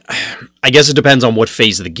 I guess it depends on what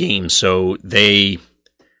phase of the game. So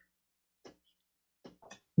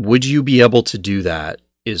would you be able to do that?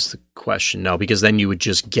 Is the question. No, because then you would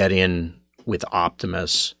just get in with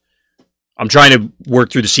Optimus. I'm trying to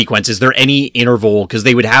work through the sequence. Is there any interval? Because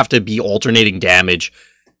they would have to be alternating damage.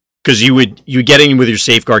 Because you get in with your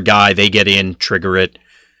Safeguard guy, they get in, trigger it.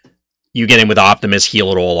 You get in with Optimus,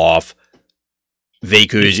 heal it all off. They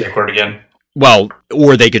could Safeguard again. Well,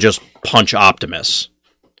 or they could just punch Optimus.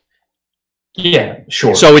 Yeah,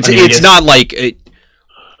 sure. So it's not like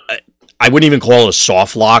I wouldn't even call it a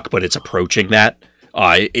soft lock, but it's approaching that.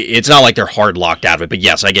 It's not like they're hard locked out of it. But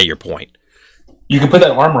yes, I get your point. You can put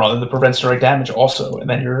that armor on that prevents direct damage also, and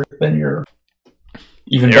then you're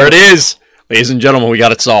even there. It is. Ladies and gentlemen, we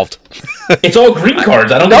got it solved. It's all green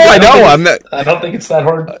cards. I don't think it's that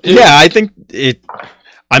hard. Yeah, I think it.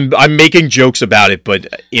 I'm making jokes about it,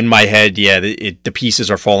 but in my head, the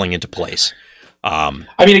pieces are falling into place. I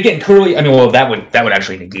mean, again, clearly, that would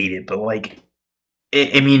actually negate it, but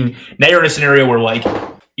I mean, now you're in a scenario where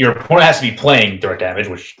your opponent has to be playing direct damage,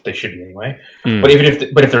 which they should be anyway. But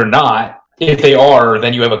if they're not, if they are,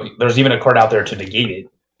 then there's even a card out there to negate it.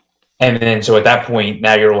 And then, so at that point,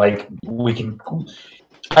 now you're I think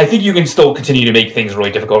you can still continue to make things really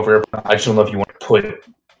difficult for your opponent. I just don't know if you want to put,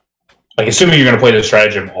 assuming you're going to play the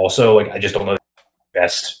stratagem also, I just don't know if you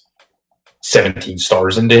invest 17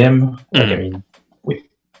 stars into him. I mean, with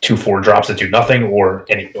 2/4 drops that do nothing, or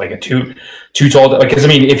any, a too tall, because,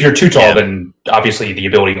 if you're too tall, then obviously the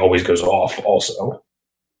ability always goes off also.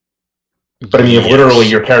 But if literally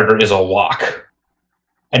your character is a lock,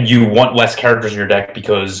 and you want less characters in your deck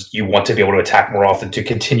because you want to be able to attack more often to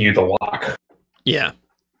continue the lock. Yeah.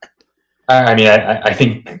 I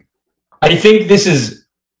think this is...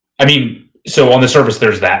 so on the surface,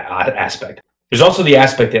 there's that aspect. There's also the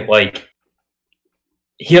aspect that,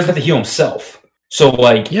 he doesn't have to heal himself. So,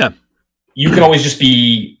 you can always just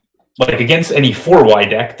be... against any 4-wide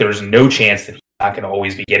deck, there's no chance that he's not going to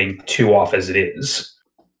always be getting 2 off as it is.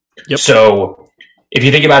 Yep. So... if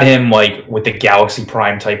you think about him, with the Galaxy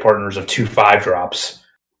Prime type partners of 2 5-drops,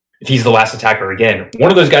 if he's the last attacker again, one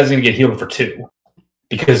of those guys is going to get healed for 2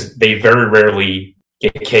 because they very rarely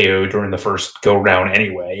get KO'd during the first go round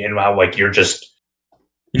anyway. And you're just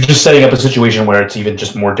setting up a situation where it's even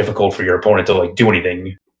just more difficult for your opponent to do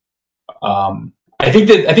anything. I think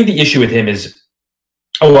the issue with him is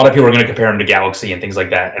a lot of people are going to compare him to Galaxy and things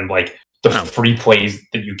like that, and the free plays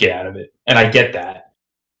that you get out of it. And I get that,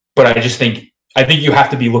 but I think you have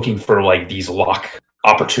to be looking for these lock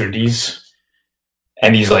opportunities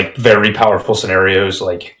and these very powerful scenarios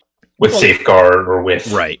with Safeguard or with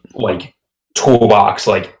Toolbox.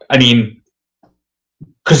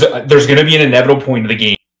 Because there's going to be an inevitable point of the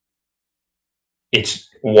game. It's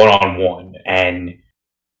 1-on-1, and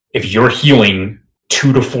if you're healing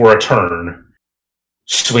 2 to 4 a turn,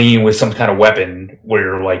 swinging with some kind of weapon where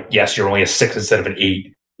you're like, yes, you're only a 6 instead of an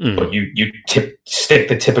 8, but you stick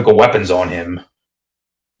the typical weapons on him,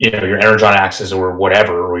 your Energon axes or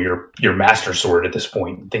whatever, or your Master Sword at this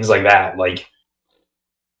point, things like that. Like,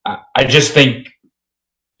 I just think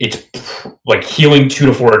it's like healing 2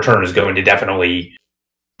 to 4 a turn is going to definitely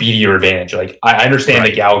be to your advantage. Like, I understand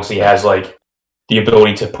that Galaxy has like the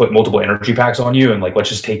ability to put multiple energy packs on you, and like, let's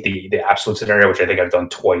just take the absolute scenario, which I think I've done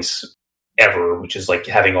twice ever, which is like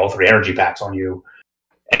having all 3 energy packs on you,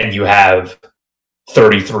 and you have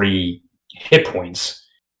 33 hit points.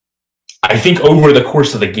 I think over the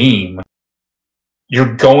course of the game,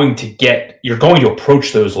 you're going to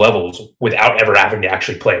approach those levels without ever having to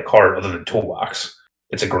actually play a card other than Toolbox.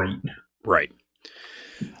 It's a green. Right.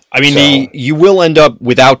 I mean, you will end up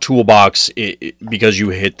without Toolbox because you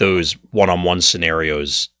hit those one-on-one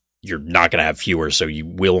scenarios. You're not going to have fewer, so you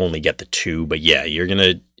will only get the 2. But yeah, you're going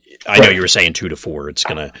to. I know you were saying 2 to 4. It's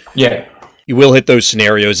going to. Yeah. You will hit those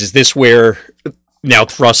scenarios. Is this where now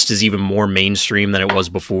Thrust is even more mainstream than it was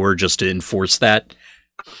before, just to enforce that?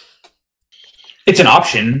 It's an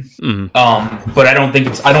option, but I don't think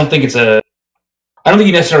you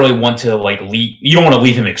necessarily want to like leave. You don't want to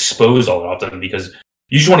leave him exposed all that often because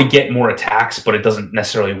you just want to get more attacks, but it doesn't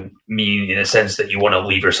necessarily mean in a sense that you want to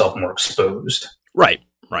leave yourself more exposed. Right.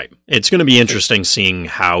 It's going to be interesting seeing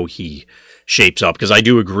how he shapes up, because I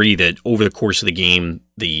do agree that over the course of the game,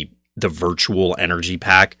 the virtual energy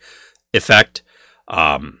pack effect,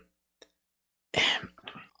 I'll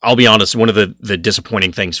be honest, one of the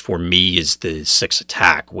disappointing things for me is the 6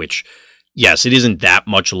 attack, which, yes, it isn't that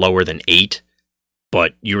much lower than 8,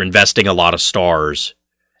 but you're investing a lot of stars,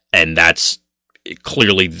 and that's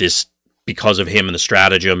clearly this because of him and the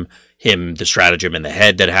stratagem in the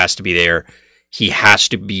head that has to be there. He has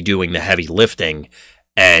to be doing the heavy lifting,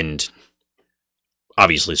 and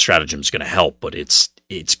obviously stratagem is going to help, but it's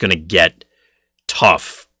going to get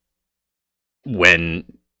tough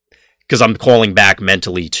because I'm calling back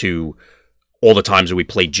mentally to all the times that we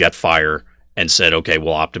played Jetfire and said, okay,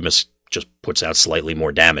 well, Optimus just puts out slightly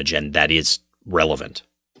more damage, and that is relevant.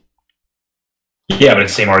 Yeah, but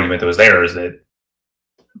it's the same argument that was there, is that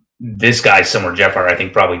this guy, similar to Jetfire, I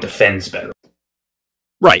think probably defends better.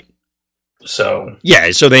 Right. So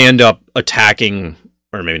yeah, so they end up attacking,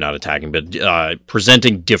 or maybe not attacking, but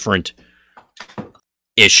presenting different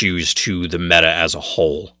issues to the meta as a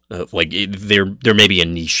whole. There may be a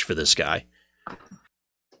niche for this guy.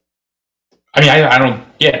 I mean, I don't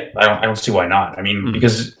see why not. I mean,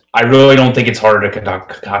 because I really don't think it's hard to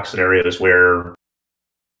concoct scenarios where,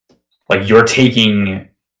 like, you're still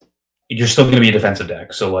going to be a defensive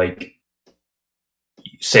deck. So, like,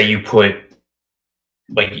 say you put,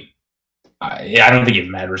 like, I don't think it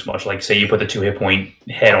matters much. Like, say you put the 2 hit point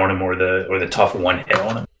head on him or the tough 1 hit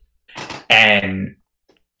on him, and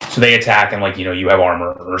so they attack and, like, you have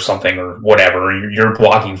armor or something or whatever, and you're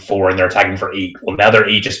blocking 4 and they're attacking for 8. Well, now their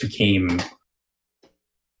 8 just became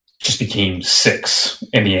 6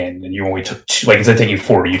 in the end, and you only took 2. Like, instead of taking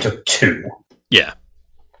 40, you took 2. Yeah.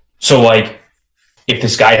 So, like, if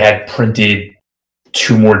this guy had printed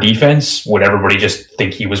 2 more defense, would everybody just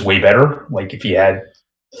think he was way better? Like, if he had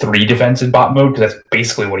 3 defense in bot mode, because that's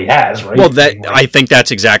basically what he has, right? Well, I think that's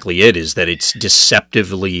exactly it, is that it's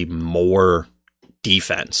deceptively more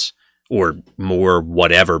defense or more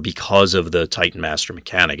whatever because of the Titan Master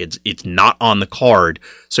mechanic. It's not on the card.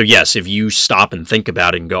 So yes, if you stop and think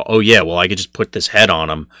about it and go, oh yeah, well, I could just put this head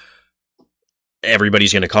on him,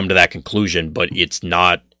 everybody's going to come to that conclusion, but it's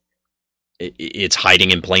not. It's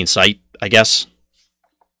hiding in plain sight, I guess.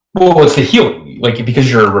 Well, it's the healing, like,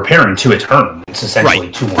 because you're repairing 2 a turn. It's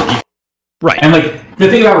essentially 2 more defense. Right. And, like, the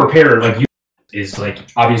thing about repair, like, is,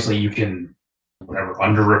 like, obviously you can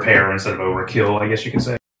under repair instead of overkill, I guess you could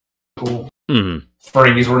say. Cool.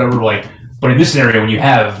 Phrase or whatever, like, but in this scenario, when you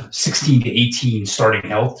have 16 to 18 starting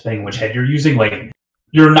health, depending on which head you're using, like,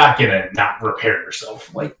 you're not gonna not repair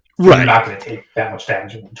yourself. Like, you're not gonna take that much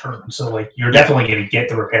damage in one turn. So, like, you're definitely gonna get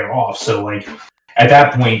the repair off. So, like, at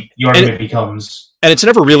that point, the argument becomes. And it's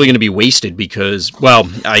never really going to be wasted because, well,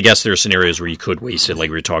 I guess there are scenarios where you could waste it,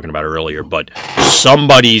 like we were talking about earlier, but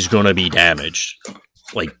somebody's going to be damaged.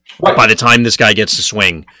 Like, by the time this guy gets to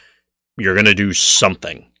swing, you're going to do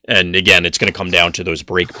something. And again, it's going to come down to those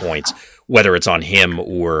break points, whether it's on him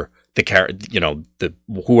or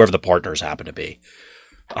whoever the partners happen to be.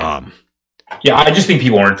 Yeah, I just think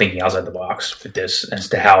people aren't thinking outside the box with this as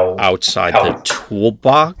to how outside the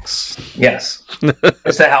toolbox. Yes,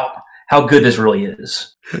 as to how good this really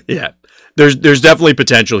is. Yeah, there's definitely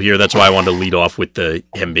potential here. That's why I wanted to lead off with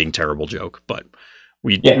him being terrible joke, but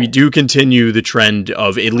We do continue the trend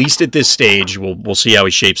of, at least at this stage, we'll see how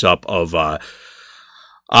he shapes up, of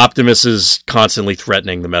Optimus is constantly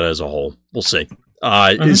threatening the meta as a whole. We'll see.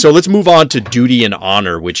 So let's move on to Duty and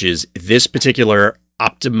Honor, which is this particular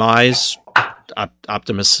Optimus's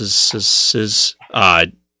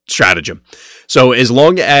stratagem. So as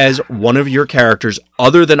long as one of your characters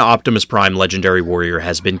other than Optimus Prime Legendary Warrior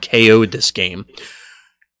has been KO'd this game,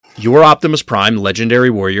 your Optimus Prime Legendary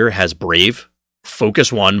Warrior has Brave,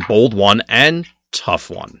 Focus 1, Bold 1, and Tough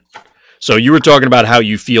 1. So you were talking about how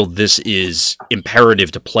you feel this is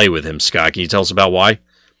imperative to play with him, Scott. Can you tell us about why?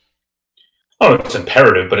 Oh, it's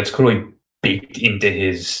imperative, but it's clearly baked into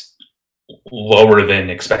his lower than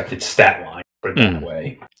expected stat line, put it that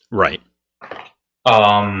way. Right.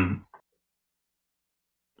 I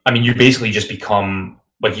mean, you basically just become,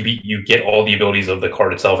 like, you get all the abilities of the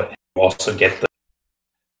card itself, and you also get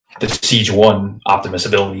the Siege 1 Optimus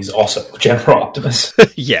abilities also, General Optimus.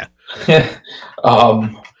 Yeah.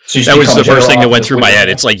 So that was the first thing that went through my head.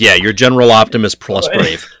 It's like, yeah, you're General Optimus plus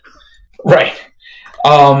Brave. Right.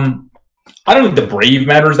 I don't think the Brave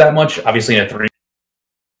matters that much. Obviously, in a 3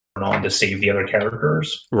 on to save the other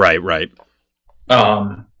characters. Right.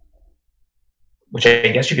 Which I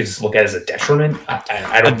guess you could just look at as a detriment.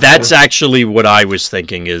 I don't. That's actually what I was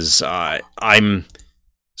thinking. Is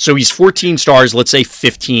so he's 14 stars. Let's say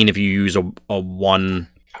 15 if you use a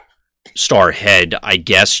 1-star head. I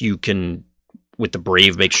guess you can, with the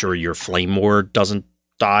Brave, make sure your Flame Ward doesn't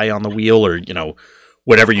die on the wheel, or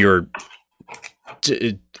whatever your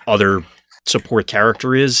other support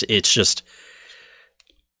character is. It's just,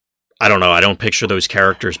 I don't know. I don't picture those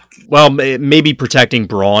characters. Well, maybe protecting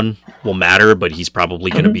Brawn will matter, but he's probably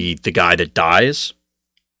going to be the guy that dies.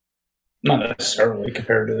 Not necessarily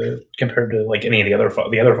compared to like any of the other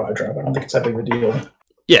 5 drop. I don't think it's that big of a deal.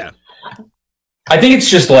 Yeah, I think it's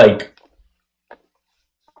just like,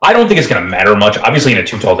 I don't think it's going to matter much. Obviously, in a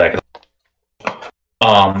 2-tall deck,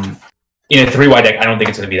 in a 3-wide deck, I don't think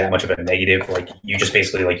it's going to be that much of a negative. Like, you just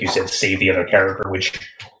basically, like you said, save the other character, which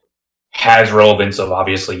has relevance of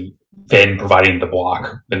obviously then providing the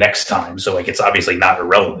block the next time. So, like, it's obviously not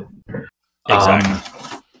irrelevant.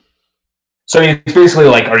 Exactly. So I mean, it's basically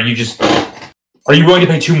like, are you willing to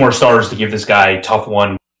pay 2 more stars to give this guy Tough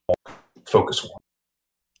 1, Focus 1?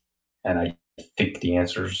 And I think the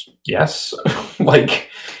answer is yes. Like,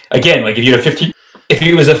 again, like, if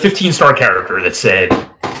he was a 15-star character that said,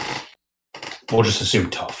 we'll just assume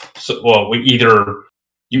Tough. So, well, you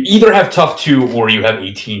either have Tough 2 or you have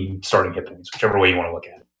 18 starting hit points, whichever way you want to look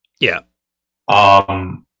at it. Yeah.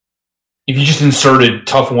 If you just inserted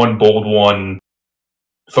Tough 1, Bold 1,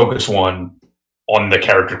 Focus 1 on the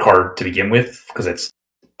character card to begin with, because it's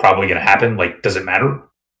probably going to happen, like, does it matter?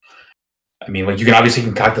 I mean, like, you can obviously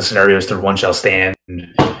concoct the scenarios through One Shall Stand,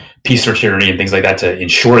 and Peace or Tyranny, and things like that to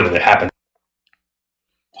ensure that it happens.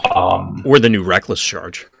 Or the new Reckless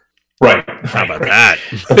charge. Right. How about that?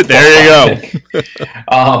 There you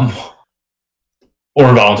go. Or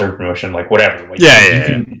involuntary promotion, like, whatever. Like,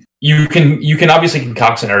 you can obviously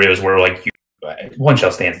concoct scenarios where, like, One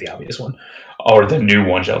Shall Stand's the obvious one, or the new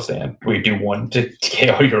One Shall Stand, where you do one to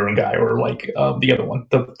KO your own guy, or like the other one,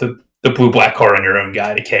 the blue-black card on your own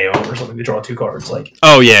guy to KO or something, to draw 2 cards. Like,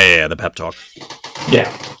 oh yeah, the pep talk.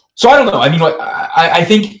 Yeah. So I don't know. I mean, like, I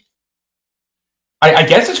think, I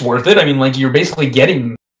guess it's worth it. I mean, like, you're basically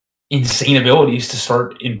getting insane abilities to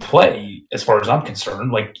start in play, as far as I'm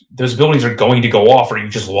concerned. Like, those abilities are going to go off, or you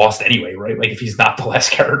just lost anyway, right? Like, if he's not the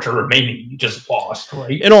last character remaining, you just lost,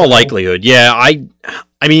 right? In all likelihood, yeah. I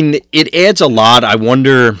mean, it adds a lot. I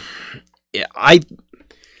wonder, I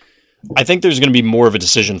think there's going to be more of a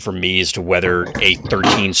decision for me as to whether a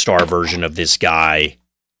 13-star version of this guy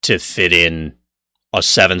to fit in a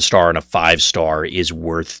 7-star and a 5-star is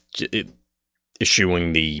worth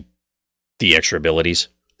issuing the extra abilities.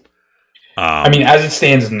 I mean, as it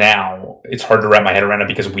stands now, it's hard to wrap my head around it,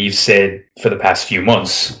 because we've said for the past few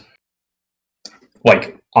months,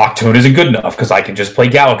 like, Octone isn't good enough because I can just play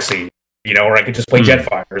Galaxy, or I could just play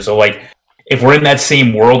Jetfire. So, like, if we're in that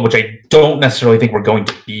same world, which I don't necessarily think we're going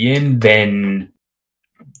to be in, then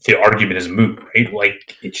the argument is moot, right?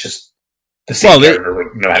 Like, it's just the same character,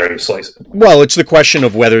 like, no matter how you slice it. Well, it's the question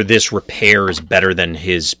of whether this repair is better than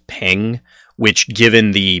his ping, which,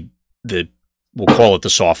 given the we'll call it the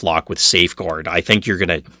soft lock with Safeguard, I think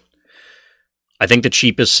the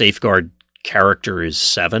cheapest Safeguard character is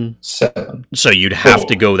 7. So you'd have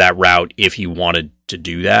to go that route if you wanted to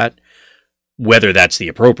do that. Whether that's the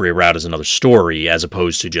appropriate route is another story, as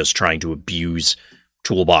opposed to just trying to abuse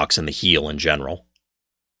Toolbox and the heal in general.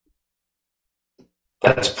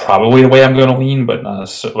 That's probably the way I'm going to lean, but not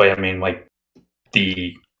necessarily. I mean, like,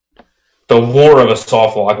 the the lure of a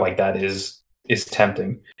soft lock like that is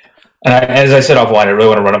tempting. And as I said offline, I really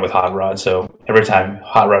want to run it with Hot Rod. So every time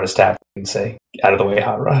Hot Rod is tapped, I can say, "Out of the way,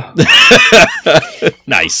 Hot Rod."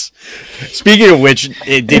 Nice. Speaking of which,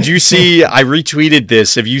 did you see? I retweeted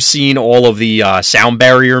this. Have you seen all of the sound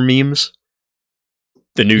barrier memes?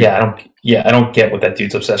 The new. I don't get what that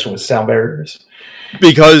dude's obsession with sound barriers.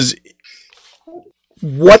 Because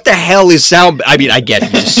what the hell is sound? I mean, I get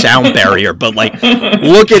he's a sound barrier, but like,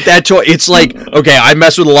 look at that toy. It's like, okay, I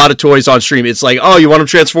mess with a lot of toys on stream. It's like, oh, you want him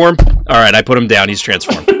transform? All right, I put him down. He's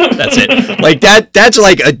transformed. That's it. Like that. That's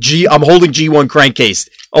like I'm holding G1 crankcase.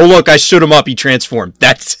 Oh, look, I stood him up. He transformed.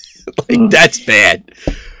 That's like that's bad.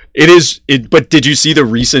 It is. But did you see the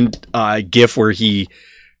recent GIF where he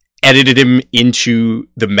edited him into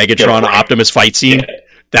the Megatron Optimus fight scene? Yeah.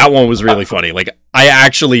 That one was really funny. Like I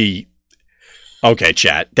actually. Okay,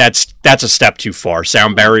 chat. That's a step too far.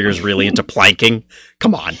 Sound barriers really into planking.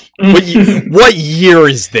 Come on. What year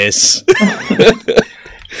is this?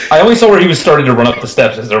 I only saw where he was starting to run up the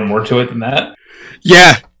steps. Is there more to it than that?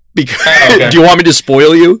 Yeah. Because okay. Do you want me to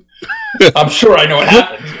spoil you? I'm sure I know what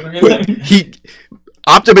happens.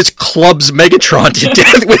 Optimus clubs Megatron to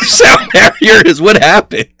death with sound barrier is what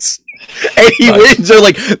happens. And he wins. They're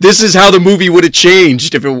like, this is how the movie would have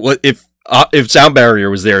changed if sound barrier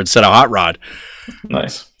was there instead of Hot Rod.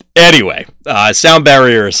 Nice. Anyway, sound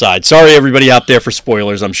barrier aside, sorry everybody out there for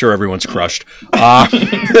spoilers. I'm sure everyone's crushed.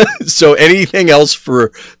 So anything else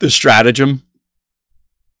for the stratagem?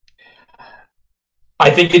 I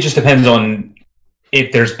think it just depends on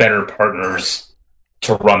if there's better partners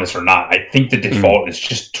to run this or not. I think the default is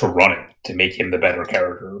just to run it, to make him the better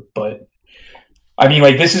character. But, I mean,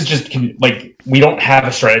 like, this is just, like, we don't have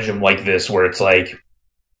a stratagem like this where it's like,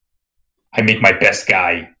 I make my best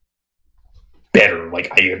guy better. Like,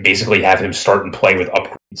 I basically have him start and play with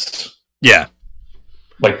upgrades. Yeah.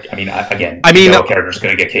 Like, I mean, no character's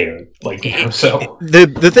going to get KO'd. Like, so.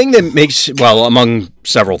 The thing that makes, well, among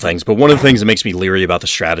several things, but one of the things that makes me leery about the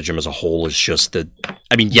stratagem as a whole is just that,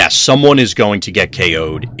 I mean, yes, someone is going to get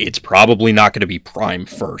KO'd. It's probably not going to be Prime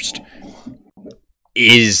first.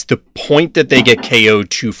 Is the point that they get KO'd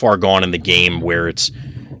too far gone in the game where it's,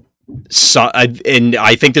 and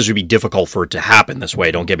I think this would be difficult for it to happen this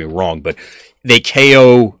way, don't get me wrong, but they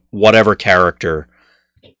KO whatever character,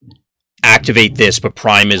 activate this, but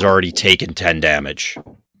Prime has already taken 10 damage.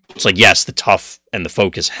 It's like, yes, the tough and the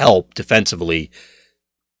focus help defensively,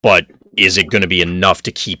 but is it going to be enough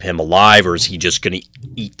to keep him alive, or is he just going to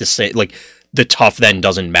eat the same? Like, the tough then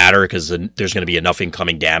doesn't matter because there's going to be enough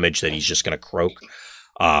incoming damage that he's just going to croak.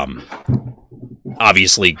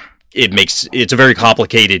 Obviously, it's a very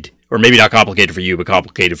complicated, or maybe not complicated for you, but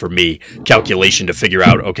complicated for me, calculation to figure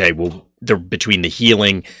out, okay, well, they're between the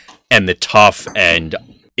healing and the tough, and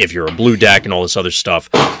if you're a blue deck and all this other stuff,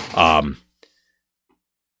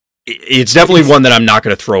 it's definitely one that I'm not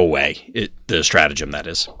going to throw away, the stratagem, that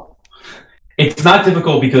is. It's not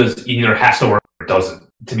difficult because it either has to work or it doesn't.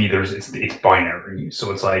 To me, it's binary,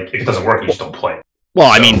 so it's like, if it doesn't work, you just don't play it.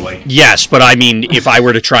 Well, so, I mean, yes, but I mean, if I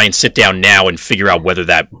were to try and sit down now and figure out whether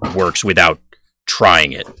that works without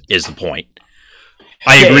trying it, is the point.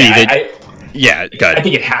 I agree go ahead. I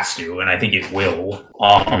think it has to, and I think it will.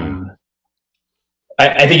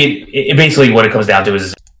 I think it basically what it comes down to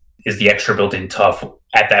is the extra built-in tough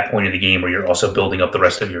at that point in the game where you're also building up the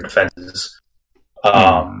rest of your defenses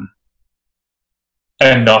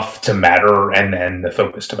enough to matter, and then the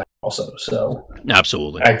focus to matter also. So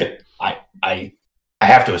absolutely, I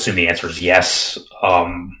have to assume the answer is yes.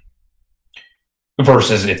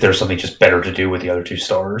 Versus if there's something just better to do with the other two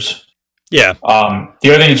stars. Yeah. The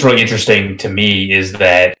other thing that's really interesting to me is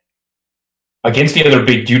that against the other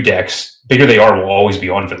big dude decks, bigger they are will always be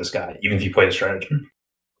on for this guy, even if you play the stratagem.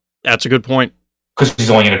 That's a good point. Because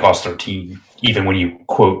he's only going to cost 13, even when you,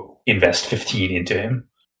 quote, invest 15 into him.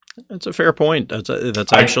 That's a fair point.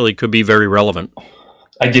 That's actually could be very relevant.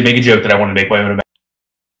 I did make a joke that I want to make my own.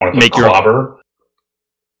 I want to put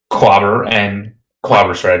Clobber and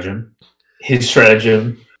Clobber stratagem, his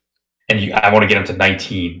stratagem, and I want to get him to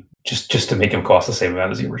 19, just to make him cost the same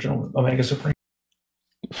amount as the original Omega Supreme.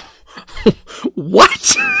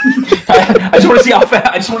 What? I just want to see how fast.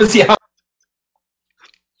 I just want to see how.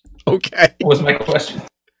 Okay. What was my question?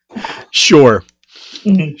 Sure.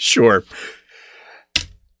 Mm-hmm. Sure.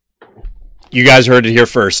 You guys heard it here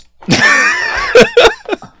first.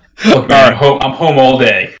 Okay, I'm home all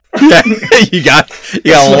day. Yeah, you got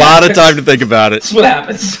a lot of time to think about it. That's what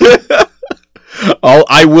happens.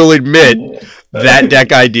 I will admit that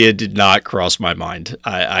deck idea did not cross my mind.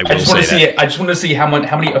 I just want to see it. I just want to see how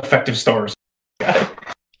many effective stars.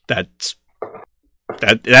 That's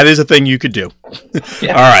That is a thing you could do.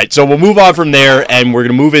 Yeah. All right, so we'll move on from there, and we're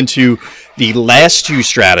going to move into the last two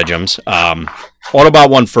stratagems. Autobot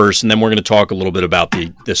one first, and then we're going to talk a little bit about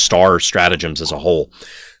the star stratagems as a whole.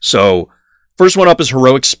 So, first one up is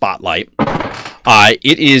Heroic Spotlight.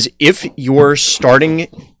 It is if you're starting...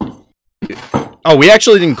 Oh, we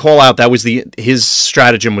actually didn't call out. That was his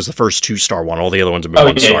stratagem was the first 2-star one. All the other ones have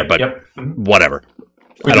been 1-star, but whatever.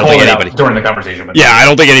 I don't think anybody during the conversation. But I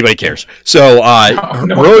don't think anybody cares. So,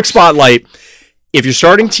 Heroic Spotlight. If your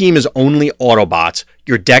starting team is only Autobots,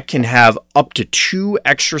 your deck can have up to 2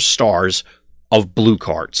 extra stars of blue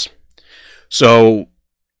cards. So,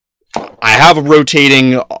 I have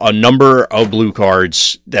rotating a number of blue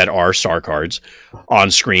cards that are star cards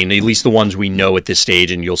on screen, at least the ones we know at this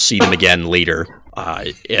stage, and you'll see them again later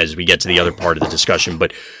as we get to the other part of the discussion.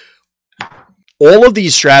 But all of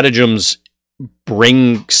these stratagems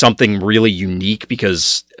bring something really unique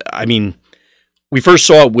because, I mean, we first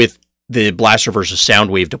saw it with the Blaster versus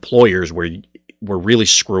Soundwave deployers where we're really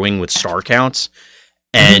screwing with star counts,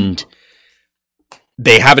 and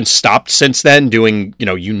they haven't stopped since then doing,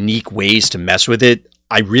 unique ways to mess with it.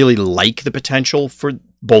 I really like the potential for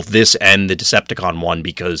both this and the Decepticon one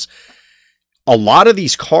because a lot of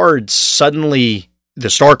these cards suddenly, the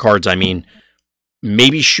star cards, I mean,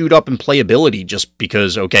 maybe shoot up in playability just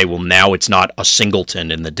because, okay, well, now it's not a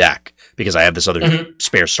singleton in the deck because I have this other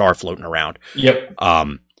spare star floating around. Yep.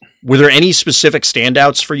 Were there any specific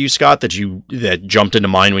standouts for you, Scott, that jumped into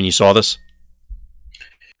mind when you saw this?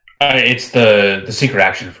 It's the secret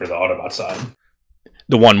action for the Autobot side.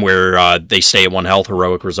 The one where they stay at 1 health,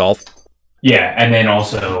 Heroic Resolve? Yeah, and then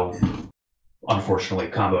also, unfortunately,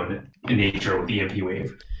 combo in nature with the EMP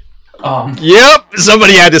Wave. Yep,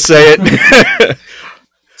 somebody had to say it.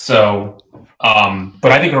 So,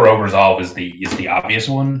 but I think Heroic Resolve is the obvious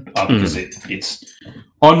one because it's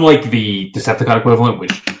unlike the Decepticon equivalent,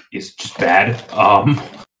 which is just bad.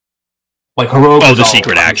 Like Heroic. Oh, the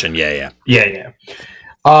secret action. Yeah.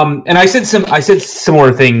 And I said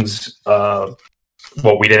similar things.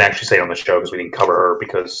 Well, we didn't actually say it on the show because we didn't cover her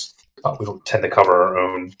because we don't tend to cover our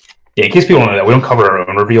own. Yeah, in case people don't know that, we don't cover our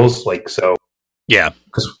own reveals. Yeah,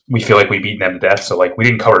 because we feel like we've beaten them to death. So we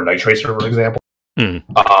didn't cover Night Tracer, for example.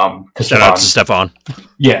 Because shout out to Stefan.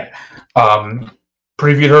 Yeah,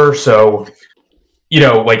 previewed her. So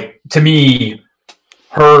to me,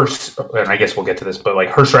 her, and I guess we'll get to this, but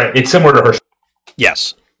her strat, it's similar to her.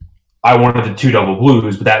 Yes. I wanted the 2 double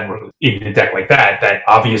blues, but that in a deck like that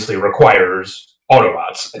obviously requires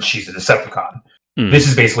Autobots, and she's a Decepticon. This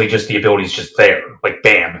is basically just the abilities just there.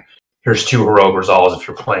 Bam, here's 2 Heroic Resolves if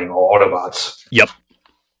you're playing all Autobots. Yep.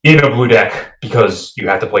 In a blue deck, because you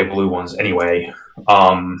have to play blue ones anyway.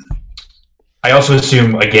 I also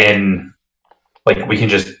assume, again, we can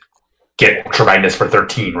just get Ultra Magnus for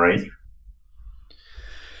 13, right?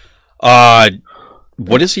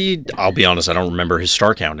 What is he? I'll be honest, I don't remember his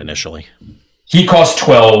star count initially. He costs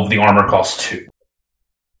 12, the armor costs 2.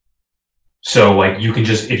 So, you can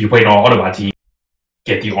just, if you play an all Autobot team,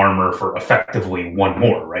 get the armor for effectively 1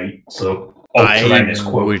 more, right? So, Ultra Magnus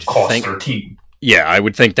quote costs 13. Yeah, I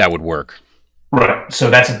would think that would work. Right. So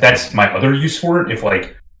that's my other use for it. If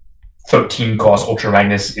 13 cost Ultra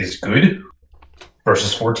Magnus is good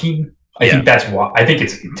versus 14, I think that's why. I think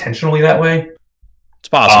it's intentionally that way. It's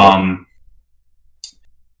possible.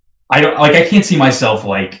 I don't I can't see myself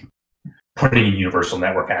putting in universal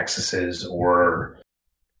network accesses, or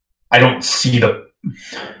I don't see the.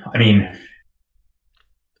 I mean,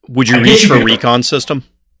 would you reach for recon system?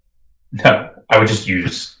 No, I would just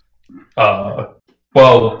use.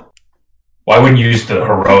 Well, I wouldn't use the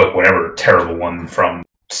heroic, whatever terrible one from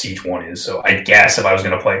Siege 1 is. So I guess if I was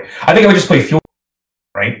going to play, I think I would just play Fuel,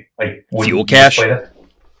 right? Fuel Cache?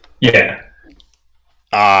 Yeah.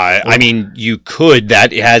 I mean, you could.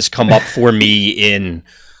 That has come up for me in,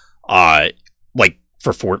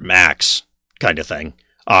 for Fort Max kind of thing.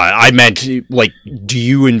 I meant, do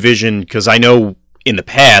you envision, because I know in the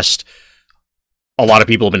past, a lot of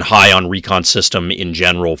people have been high on recon system in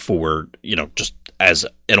general for, just as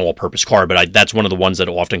an all-purpose card, but that's one of the ones that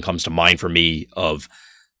often comes to mind for me of,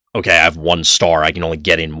 okay, I have 1 star, I can only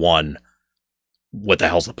get in 1. What the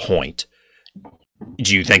hell's the point?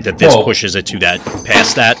 Do you think that this pushes it to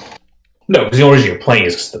past that? No, because the only reason you're playing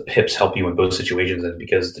is because the pips help you in both situations, and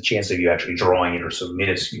because the chance of you actually drawing it are so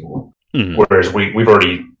minuscule. Mm-hmm. Whereas we've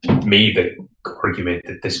already made the argument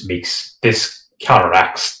that this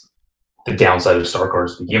counteracts the downside of star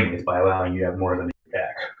cards to begin with by allowing you to have more than a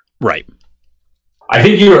deck. Right. I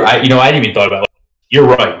think I hadn't even thought about. You're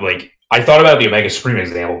right. I thought about the Omega Supreme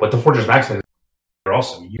example, but the Fortress Max are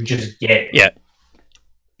awesome. You just get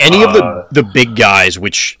Any of the big guys,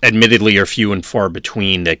 which admittedly are few and far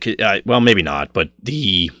between, that could, well, maybe not, but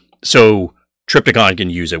so Trypticon can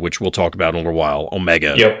use it, which we'll talk about in a little while.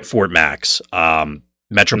 Omega, Fort Max,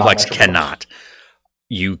 Metroplex cannot.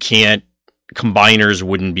 You can't. Combiners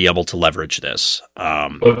wouldn't be able to leverage this.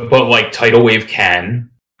 But like Tidal Wave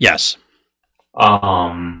can. Yes.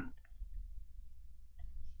 Or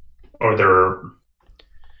they're,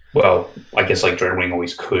 well, I guess like Dreadwing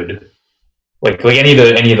always could. Like any of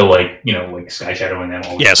the like, you know, like Sky Shadow and them.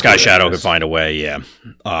 Yeah, Sky Shadow could find a way. Yeah.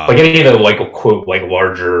 Like any of the like quote like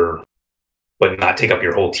larger, but not take up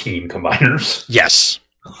your whole team combiners. Yes.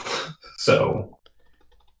 So.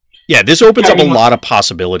 Yeah, this opens up a lot of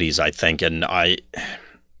possibilities, I think, and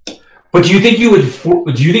But do you think you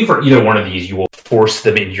would? Do you think for either one of these you will force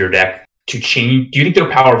them into your deck to change? Do you think they're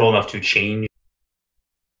powerful enough to change?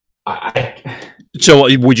 So,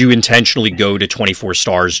 would you intentionally go to 24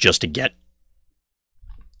 stars just to get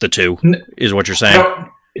the two? Is what you're saying?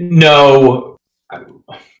 No,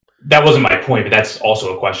 that wasn't my point. But that's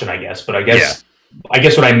also a question, I guess. But I guess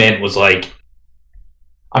what I meant was like,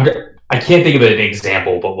 I can't think of an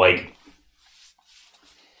example, but like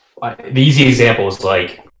the easy example is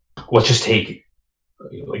like, let's just take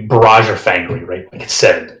like Barrage or Fangry, right? Like it's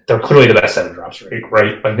 7. They're clearly the best 7 drops,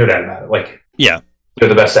 right? Like no doubt about it. Like they're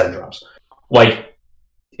the best 7 drops. Like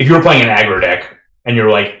if you were playing an aggro deck and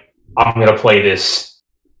you're like, I'm gonna play this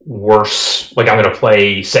worse, like I'm gonna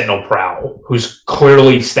play Sentinel Prowl, who's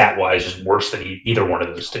clearly stat wise just worse than either one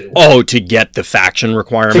of those two. Oh, to get the faction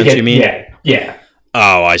requirements, you mean? Yeah.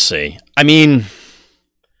 Oh, I see. I mean,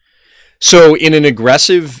 so in an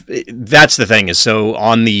aggressive, that's the thing, is so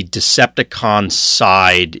on the Decepticon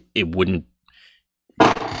side, it wouldn't.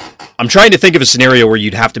 I'm trying to think of a scenario where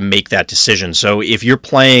you'd have to make that decision. So if you're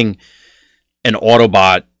playing an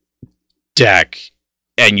Autobot deck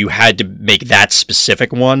and you had to make that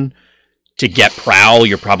specific one to get Prowl,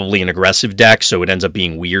 you're probably an aggressive deck, so it ends up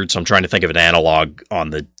being weird. So I'm trying to think of an analog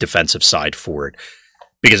on the defensive side for it.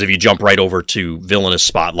 Because if you jump right over to Villainous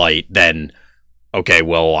Spotlight, then, okay,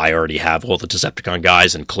 well, I already have all the Decepticon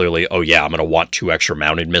guys, and clearly, oh yeah, I'm going to want 2 extra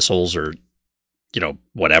mounted missiles, or, you know,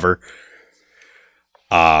 whatever.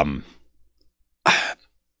 I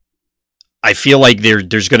feel like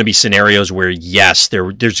there's going to be scenarios where, yes,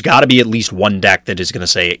 there's got to be at least one deck that is going to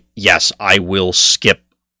say, yes, I will skip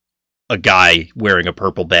a guy wearing a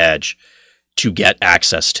purple badge to get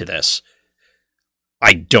access to this.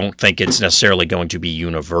 I don't think it's necessarily going to be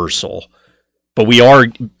universal, but we are,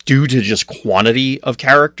 due to just quantity of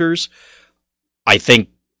characters, I think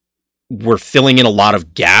we're filling in a lot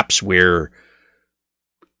of gaps where,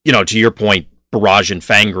 you know, to your point, Barrage and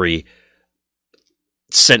Fangry,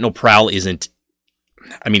 Sentinel Prowl isn't,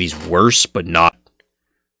 I mean, he's worse, but not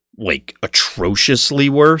like atrociously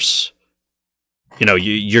worse. You know,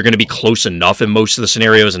 you're going to be close enough in most of the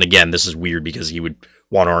scenarios. And again, this is weird because he would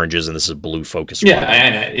want oranges and this is blue focus. Yeah, I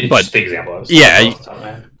know. It's just an example.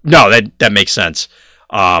 No, that makes sense.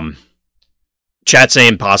 Chat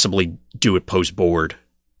saying possibly do it post board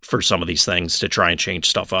for some of these things to try and change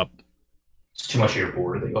stuff up. It's too much of your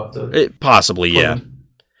board that you have to. Possibly, yeah.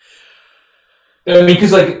 I mean,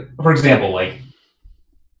 because, like, for example, like,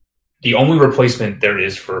 the only replacement there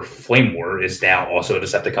is for Flame War is now also a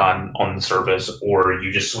Decepticon on the surface, or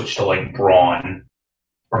you just switch to, like, Brawn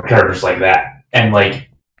or characters like that. And, like,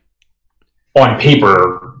 on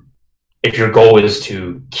paper, if your goal is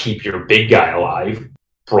to keep your big guy alive,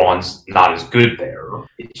 Brawn's not as good there.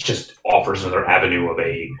 It just offers another avenue of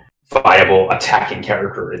a viable attacking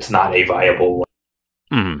character. It's not a viable,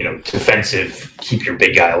 defensive, keep your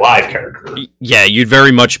big guy alive character. Yeah, you'd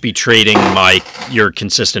very much be trading your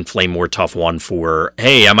consistent Flame War tough one for,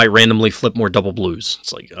 hey, I might randomly flip more double blues.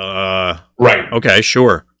 It's like, right. Okay,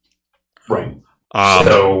 sure. Right.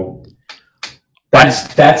 So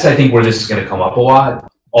that's I think where this is going to come up a lot.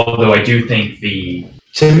 Although I do think the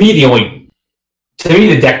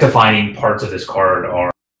deck defining parts of this card are,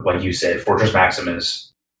 like you said, Fortress Maximus.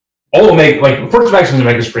 Fortress Maximus and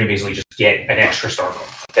Omega Supreme basically just get an extra star card.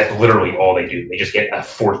 That's literally all they do. They just get a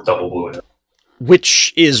 4th double blue in it.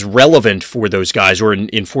 Which is relevant for those guys, or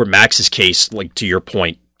in Fort Max's case, like to your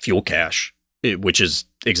point, Fuel Cache, which is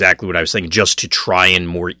exactly what I was thinking, just to try and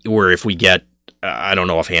more, or if we get, I don't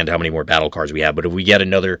know offhand how many more battle cards we have, but if we get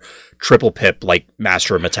another triple pip like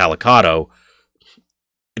Master of Metallicato,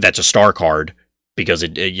 that's a star card because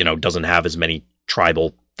it doesn't have as many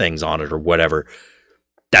tribal things on it or whatever.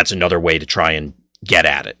 That's another way to try and get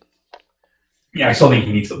at it. Yeah, I still think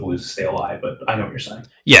he needs the blues to stay alive, but I know what you're saying.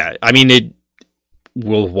 Yeah, I mean,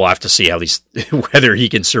 we'll have to see how whether he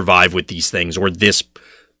can survive with these things, or this,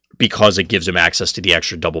 because it gives him access to the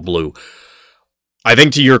extra double blue. I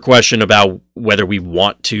think to your question about whether we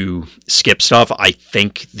want to skip stuff, I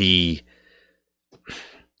think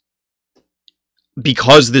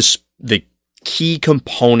because the key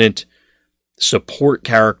component support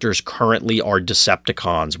characters currently are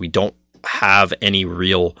Decepticons, we don't have any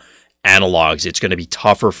real analogs. It's going to be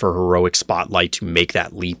tougher for Heroic Spotlight to make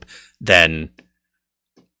that leap than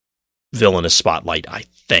Villainous Spotlight, I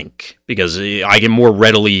think, because I can more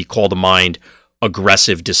readily call to mind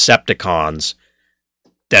aggressive Decepticons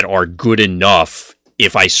that are good enough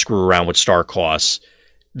if I screw around with star costs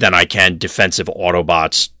than I can defensive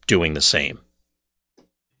Autobots doing the same.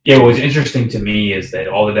 Yeah, what's interesting to me is that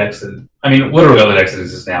all the decks literally all the decks that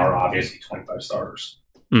exist now are obviously 25 stars.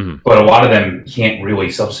 Mm-hmm. But a lot of them can't really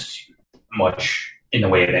substitute much in the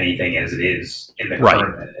way of anything as it is in the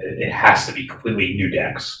current. It has to be completely new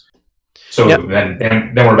decks. So then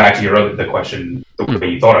we're back to the question, the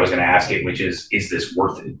way you thought I was going to ask it, which is this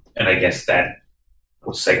worth it? And I guess that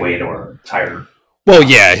will segue into our entire... Well,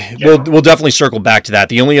 yeah, we'll definitely circle back to that.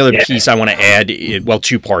 The only other piece I want to add,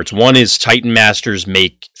 two parts. One is Titan Masters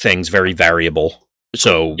make things very variable,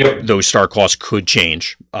 so those star costs could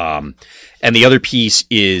change. And the other piece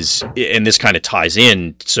is, and this kind of ties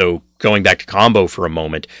in, so going back to combo for a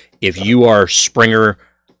moment, if you are Springer,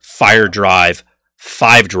 Fire Drive,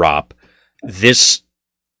 5-drop, this,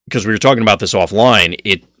 because we were talking about this offline,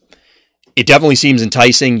 it definitely seems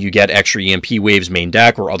enticing. You get extra EMP waves main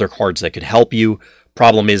deck or other cards that could help you.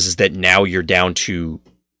 Problem is that now you're down to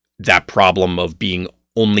that problem of being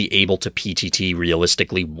only able to PTT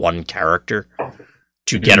realistically one character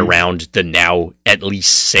to get around the now at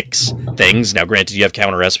least 6 things. Now, granted, you have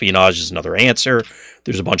counter espionage is another answer.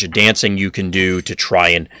 There's a bunch of dancing you can do to try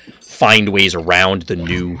and find ways around the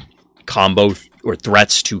new combo or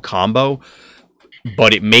threats to combo.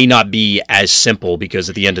 But it may not be as simple because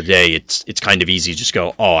at the end of the day, it's kind of easy to just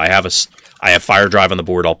go, oh, I have Fire Drive on the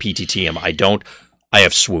board, I'll PTT him. I don't, I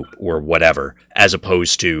have Swoop or whatever, as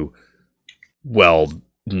opposed to, well,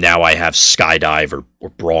 now I have Skydive or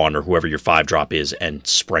Brawn or whoever your 5-drop is and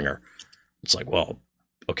Springer. It's like, well,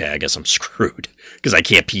 okay, I guess I'm screwed because I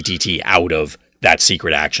can't PTT out of that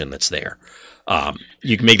secret action that's there.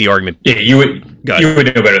 You can make the argument. Yeah, you would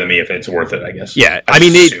know better than me if it's worth it, I guess. Yeah, I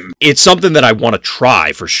mean, it's something that I want to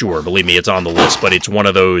try for sure. Believe me, it's on the list, but it's one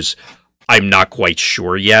of those I'm not quite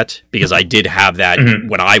sure yet because I did have that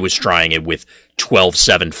when I was trying it with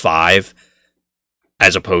 12-7-5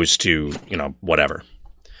 as opposed to, whatever.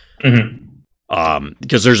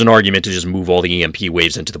 Because there's an argument to just move all the EMP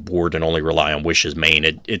waves into the board and only rely on Wish's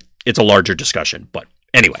main. It's a larger discussion, but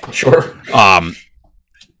anyway. Sure.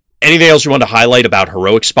 Anything else you want to highlight about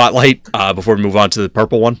Heroic Spotlight before we move on to the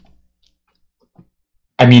purple one?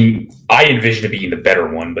 I mean, I envision it being the better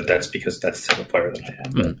one, but that's because that's the type of player that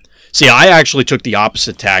I am. See, I actually took the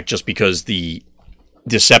opposite tack just because the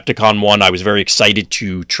Decepticon one, I was very excited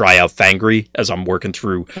to try out Fangry as I'm working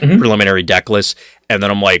through preliminary deck lists, and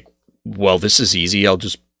then I'm like, well, this is easy. I'll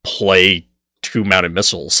just play 2 mounted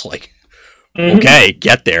missiles. Like, okay,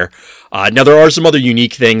 get there. Now, there are some other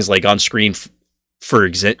unique things, like on screen,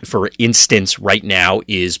 for instance, right now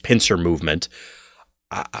is pincer movement.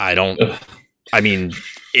 I mean,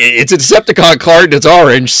 it's a Decepticon card. It's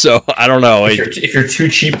orange, so I don't know. If you're too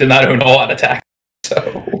cheap to not own all-out attack,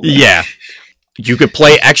 so yeah, you could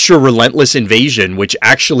play extra Relentless Invasion, which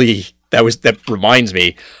actually that reminds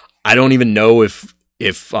me. I don't even know if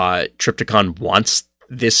Trypticon wants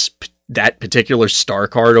that particular star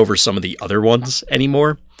card over some of the other ones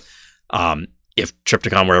anymore. If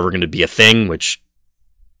Trypticon were ever going to be a thing, which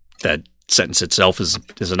that sentence itself is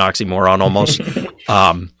an oxymoron almost.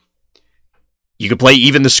 You could play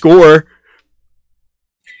Even the Score.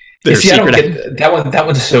 See, I don't get that one. That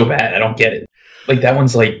one's so bad. I don't get it. Like that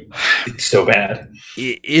one's like it's so bad.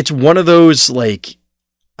 It's one of those like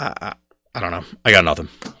I don't know. I got nothing.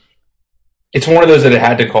 It's one of those that it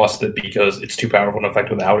had to cost it because it's too powerful an effect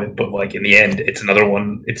without it. But like in the end, it's another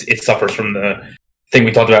one. It suffers from the thing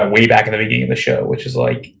we talked about way back in the beginning of the show, which is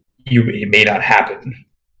like it may not happen.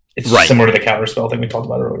 It's similar to the counterspell thing we talked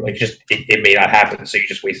about earlier. Like, just it may not happen, so you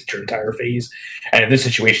just wasted your entire phase. And in this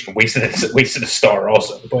situation, wasted a star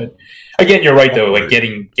also. But again, you're right though. Like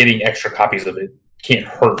getting extra copies of it can't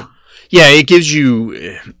hurt. Yeah, it gives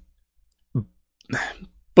you,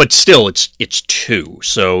 but still, it's 2.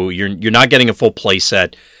 So you're not getting a full play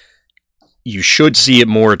set. You should see it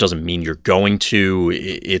more. It doesn't mean you're going to.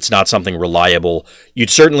 It's not something reliable. You'd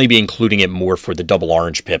certainly be including it more for the double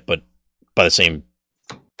orange pip, but by the same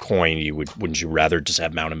coin, wouldn't you rather just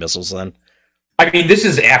have mounted missiles then? I mean, this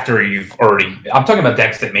is after you've already. I'm talking about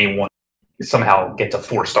decks that may want to somehow get to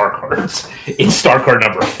 4 star cards. It's star card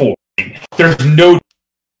number 4. There's no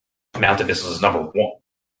Mounted Missiles is number one.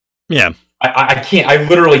 Yeah. I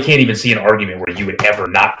literally can't even see an argument where you would ever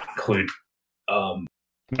not include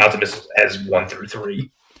Mounted Missiles as 1 through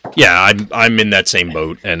 3. Yeah, I'm in that same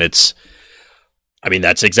boat, and that's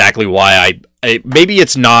exactly why maybe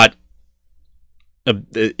it's not.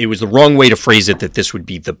 It was the wrong way to phrase it that this would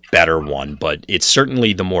be the better one, but it's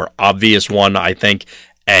certainly the more obvious one, I think,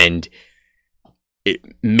 and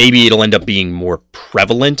maybe it'll end up being more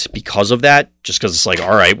prevalent because of that, just because it's like,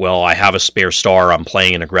 all right, well, I have a spare star, I'm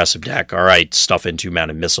playing an aggressive deck, all right, stuff in 2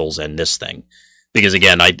 Mounted Missiles and this thing. Because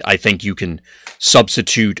again, I think you can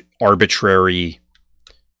substitute arbitrary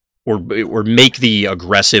or make the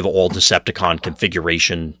aggressive all Decepticon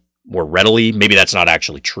configuration more readily. Maybe that's not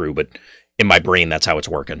actually true, but in my brain, that's how it's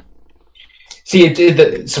working.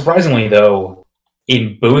 See, surprisingly, though,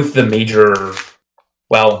 in both the major,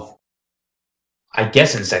 well, I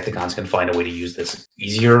guess Insecticons can find a way to use this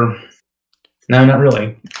easier. No, not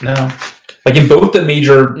really. No. Like in both the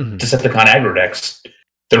major Decepticon aggro decks,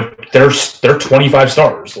 they're 25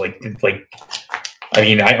 stars. I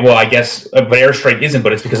guess, but Airstrike isn't,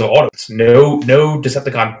 but it's because of autos. No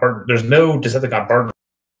Decepticon partner. There's no Decepticon partner.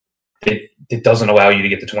 It doesn't allow you to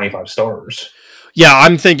get the 25 stars. Yeah,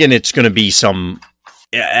 I'm thinking it's going to be some,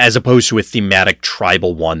 as opposed to a thematic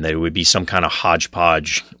tribal one, that it would be some kind of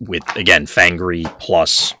hodgepodge with, again, Fangry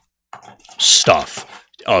plus stuff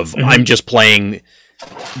of, I'm just playing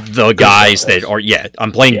the guys that are,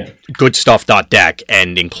 I'm playing good stuff.deck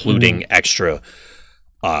and including extra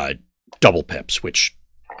double pips, which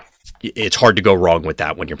it's hard to go wrong with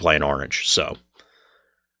that when you're playing orange, so.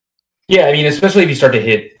 Yeah, I mean, especially if you start to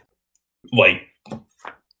hit,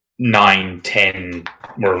 9, 10,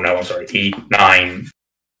 or no, I'm sorry, 8, 9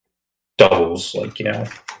 doubles,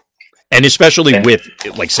 And especially with,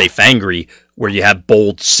 say, Fangry, where you have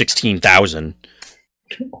bold 16,000.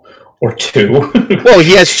 Or 2. Well,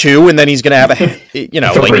 he has 2, and then he's going to have he's going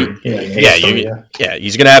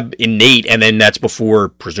to have innate, and then that's before,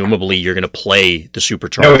 presumably, you're going to play the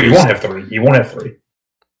superchargers. No, you won't have 3. You won't have 3.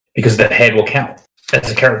 Because the head will count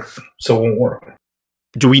as a character, so it won't work.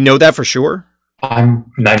 Do we know that for sure?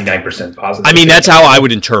 I'm 99% positive. I mean, that's how I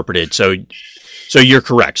would interpret it. So you're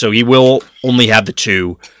correct. So he will only have the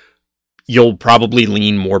 2. You'll probably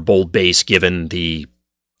lean more bold base given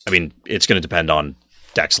it's going to depend on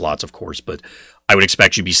deck slots, of course, but I would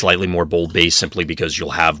expect you to be slightly more bold base simply because you'll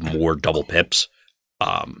have more double pips.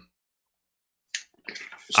 So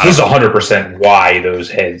this is 100% why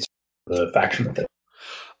those heads the faction of it.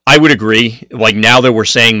 I would agree. Now that we're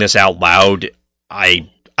saying this out loud, I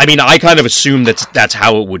kind of assume that's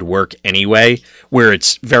how it would work anyway, where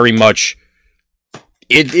it's very much...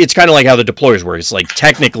 It's kind of like how the deployers work. It's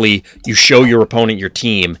technically, you show your opponent your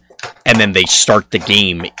team, and then they start the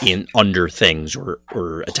game in under things or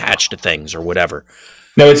attached to things or whatever.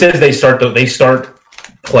 No, it says they start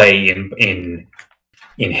play in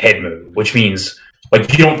head mode, which means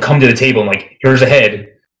you don't come to the table and here's a head.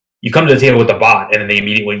 You come to the table with the bot, and then they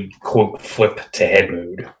immediately, quote, flip to head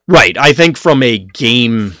mode. Right. I think from a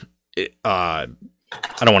game, I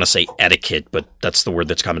don't want to say etiquette, but that's the word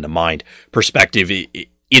that's coming to mind, perspective,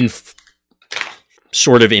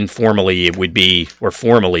 sort of informally it would be, or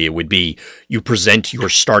formally it would be, you present your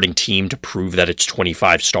starting team to prove that it's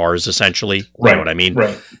 25 stars, essentially. Right. You know what I mean?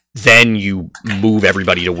 Right. Then you move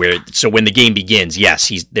everybody to where... So when the game begins,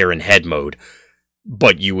 yes, they're in head mode,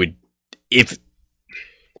 but you would...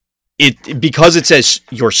 Because it says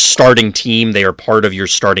your starting team, they are part of your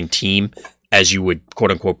starting team, as you would,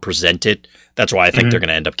 quote-unquote, present it. That's why I think they're going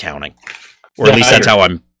to end up counting. Or at least that's how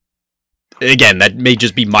I'm... Again, that may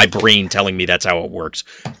just be my brain telling me that's how it works,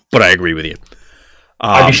 but I agree with you.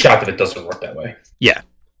 I'd be shocked if it doesn't work that way. Yeah,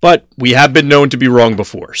 but we have been known to be wrong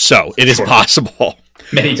before, so it is possible.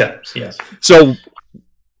 Many times, yes. So,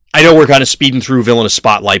 I know we're kind of speeding through Villainous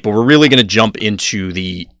Spotlight, but we're really going to jump into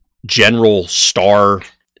the general star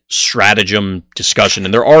stratagem discussion,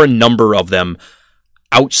 and there are a number of them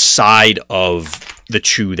outside of the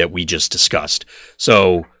 2 that we just discussed.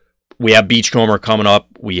 So we have Beachcomber coming up.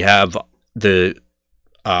 We have the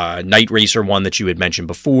Night Racer one that you had mentioned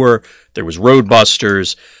before. There was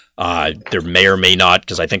Roadbusters. There may or may not,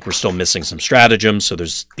 because I think we're still missing some stratagems, so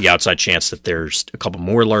there's the outside chance that there's a couple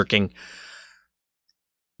more lurking.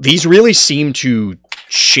 These really seem to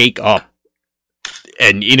shake up,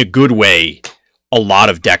 and in a good way, a lot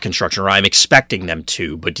of deck construction, or I'm expecting them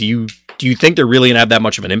to, but do you think they're really going to have that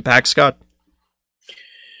much of an impact, Scott?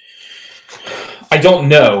 I don't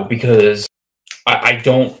know, because I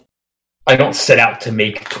don't set out to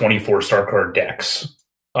make 24 star card decks.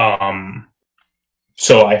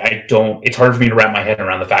 So I don't, it's hard for me to wrap my head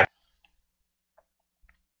around the fact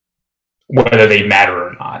whether they matter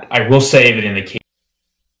or not. I will say that in the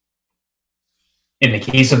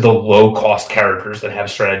case of the low-cost characters that have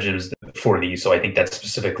stratagems for these, so I think that's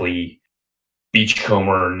specifically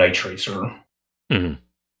Beachcomber and Night Tracer,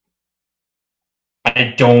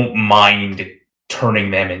 I don't mind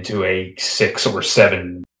turning them into a 6 or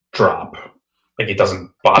 7 drop. Like, it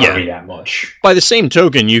doesn't bother me that much. By the same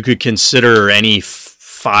token, you could consider any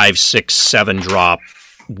 5, 6, 7 drop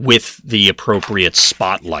with the appropriate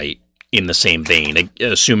spotlight in the same vein,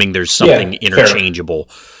 assuming there's something interchangeable.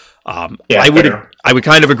 I would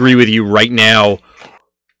kind of agree with you right now.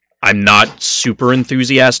 I'm not super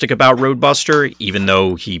enthusiastic about Roadbuster, even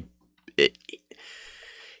though he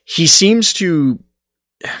seems to.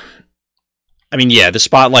 I mean, yeah, the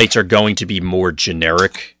spotlights are going to be more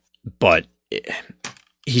generic, but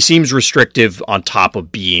he seems restrictive on top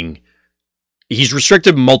of being. He's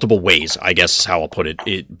restrictive in multiple ways, I guess is how I'll put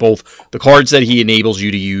it. Both the cards that he enables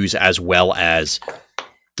you to use as well as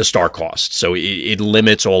the star cost. So it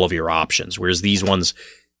limits all of your options. Whereas these ones,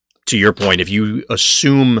 to your point, if you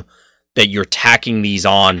assume that you're tacking these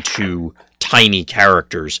on to tiny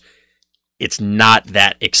characters, it's not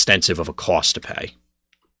that extensive of a cost to pay.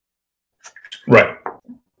 Right.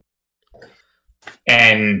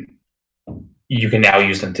 And you can now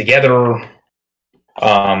use them together.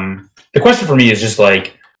 The question for me is just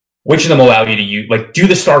like, which of them allow you to use, like, do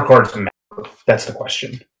the star cards matter? That's the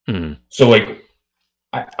question. So, like,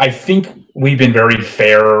 I think we've been very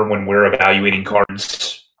fair when we're evaluating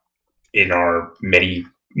cards in our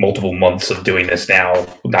multiple months of doing this now,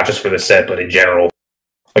 not just for the set, but in general.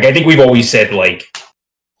 Like, I think we've always said, like,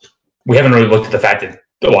 we haven't really looked at the fact that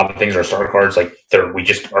a lot of things are star cards, like, we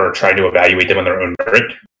just are trying to evaluate them on their own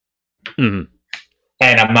merit.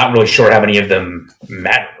 And I'm not really sure how many of them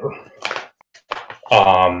matter.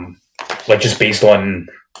 Like, just based on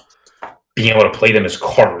being able to play them as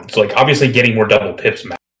cards. Like, obviously getting more double pips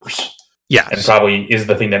matters. Yeah. And probably is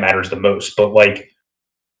the thing that matters the most. But, like,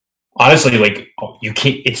 honestly, like, you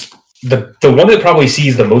can't, it's the one that probably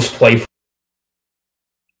sees the most play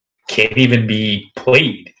can't even be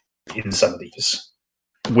played in some of these.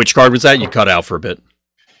 Which card was that? You cut out for a bit.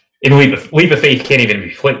 In Leap of Faith can't even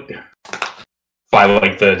be played by,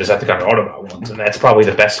 like, the Decepticon Autobot ones, and that's probably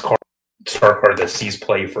the best star card that sees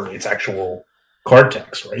play for its actual card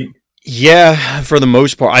text, right? Yeah, for the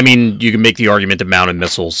most part. I mean, you can make the argument to Mounted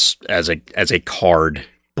Missiles as a card,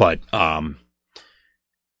 but I'm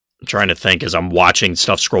trying to think as I'm watching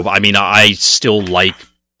stuff scroll. I mean, I still like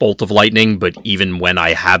Bolt of Lightning, but even when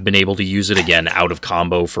I have been able to use it, again, out of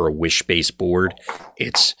combo for a Wish-based board,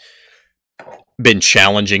 it's been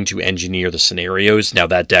challenging to engineer the scenarios. Now,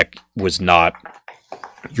 that deck was not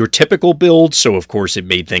your typical build, so of course it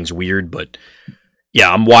made things weird, but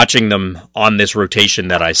yeah, I'm watching them on this rotation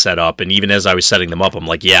that I set up, and even as I was setting them up, I'm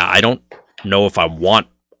like, yeah, I don't know if I want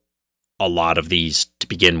a lot of these to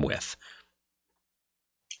begin with.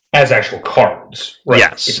 As actual cards, right?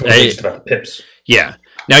 Yes. It's mostly just about the pips. Yeah.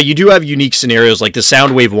 Now, you do have unique scenarios, like the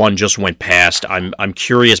Soundwave one just went past. I'm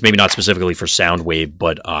curious, maybe not specifically for Soundwave,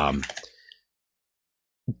 but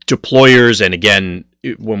deployers, and again,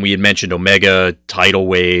 when we had mentioned Omega, Tidal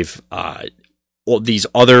Wave, all these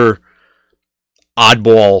other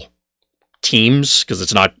oddball teams, because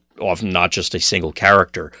it's often not just a single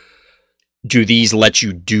character, do these let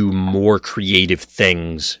you do more creative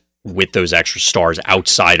things with those extra stars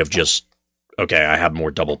outside of just, okay, I have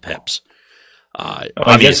more double pips?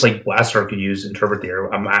 I guess, like, Blaster could use Interpret the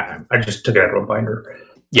Air. I just took it out of a binder.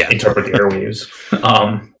 Yeah. Interpret the Airwaves.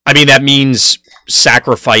 I mean, that means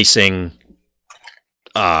sacrificing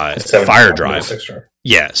Fire Drive.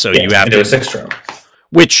 Yeah, so you have to do a 6-drop.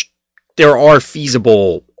 Which there are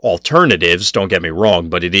feasible alternatives, don't get me wrong,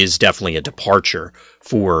 but it is definitely a departure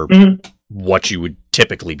for what you would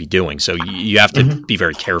typically be doing. So you have to be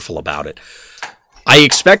very careful about it. I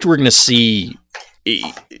expect we're going to see...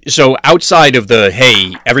 So outside of the,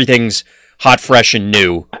 hey, everything's hot, fresh, and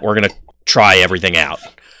new, we're going to try everything out.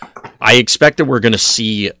 I expect that we're going to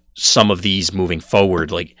see some of these moving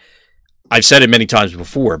forward. Like, I've said it many times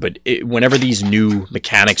before, but whenever these new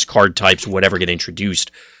mechanics, card types, whatever get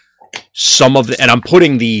introduced, some of the, and I'm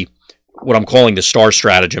putting what I'm calling the star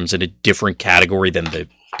stratagems in a different category than the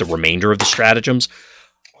remainder of the stratagems.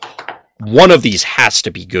 One of these has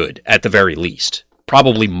to be good, at the very least.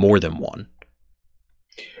 Probably more than one.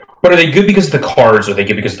 But are they good because of the cards, or are they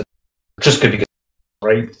good because just good because,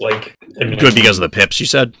 right? Like, I mean, good because of the pips, you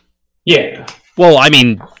said? Yeah. Well, I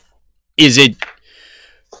mean, is it...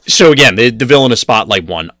 So again, the Villainous Spotlight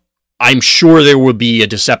one, I'm sure there will be a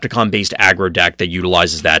Decepticon-based aggro deck that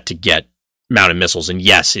utilizes that to get Mounted Missiles. And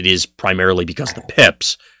yes, it is primarily because of the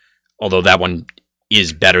pips, although that one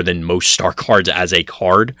is better than most star cards as a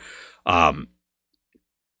card.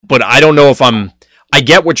 But I don't know if I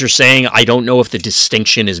get what you're saying. I don't know if the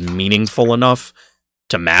distinction is meaningful enough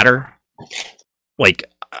to matter. Like,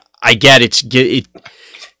 I get it.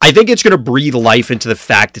 I think it's going to breathe life into the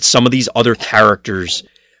fact that some of these other characters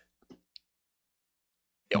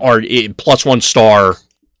are +1 star,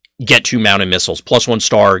 get 2 mounted missiles, +1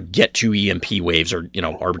 star, get 2 EMP waves, or,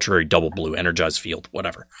 arbitrary double blue, energized field,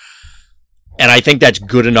 whatever. And I think that's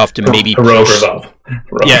good enough to maybe Heroic Resolve.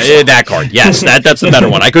 Yeah, that card. Yes, that's the better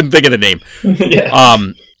one. I couldn't think of the name. Yeah.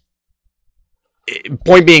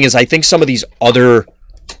 Point being is, I think some of these other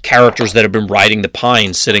characters that have been riding the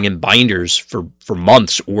pine, sitting in binders for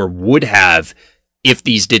months, or would have if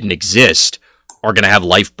these didn't exist, are going to have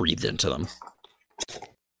life breathed into them.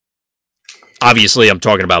 Obviously, I'm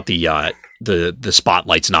talking about the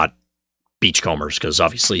spotlights, not Beachcombers, because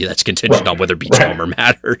obviously that's contingent on whether Beachcomber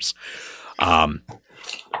matters. I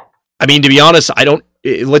mean, to be honest,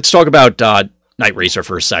 let's talk about Night Racer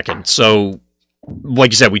for a second. So,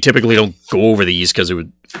 like you said, we typically don't go over these because it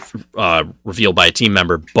would revealed by a team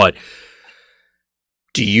member, but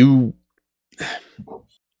do you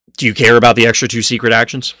care about the extra 2 secret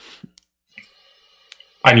actions?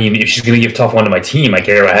 I mean, if she's going to give tough one to my team, I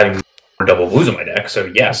care about having more double blues in my deck, so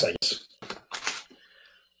yes, I guess.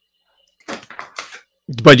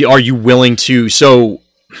 But are you willing to... So,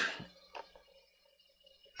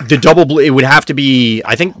 the double blue, it would have to be...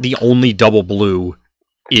 I think the only double blue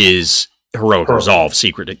is Heroic Resolve,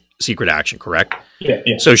 secret action, correct?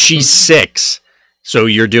 Yeah. So she's 6. So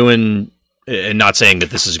you're doing... And not saying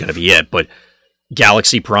that this is going to be it, but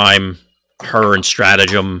Galaxy Prime, her, and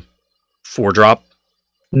Stratagem 4-drop?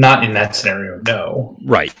 Not in that scenario, no.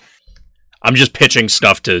 Right. I'm just pitching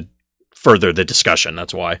stuff to further the discussion,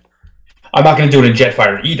 that's why. I'm not going to do it in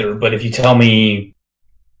Jetfire either, but if you tell me...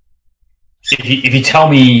 If you tell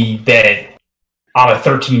me that I'm a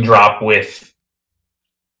 13-drop with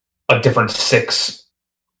a different 6...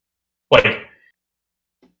 Like,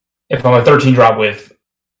 if I'm a 13-drop with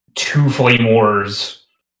 2 Flame Wars...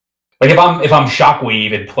 Like, if I'm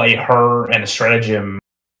Shockwave and play her and a Stratagem...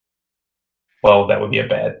 Well, that would be a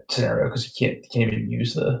bad scenario because you can't even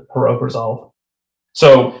use the Heroic Resolve.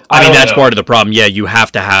 So I mean, that's part of the problem. Yeah, you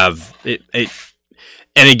have to have it.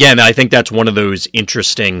 And again, I think that's one of those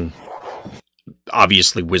interesting.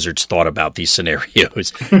 Obviously, Wizards thought about these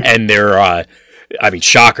scenarios, and they're. I mean,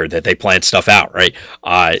 shocker that they planned stuff out, right?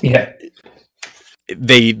 Yeah.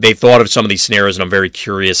 They thought of some of these scenarios, and I'm very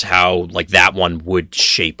curious how like that one would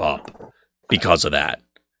shape up because of that.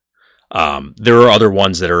 There are other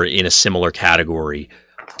ones that are in a similar category.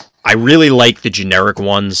 I really like the generic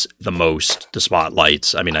ones the most, the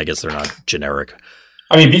spotlights. I mean, I guess they're not generic.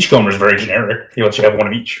 I mean, Beachcomber is very generic. He lets you have one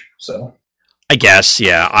of each, so. I guess,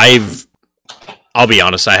 yeah. I'll be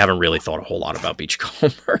honest, I haven't really thought a whole lot about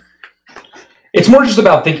Beachcomber. It's more just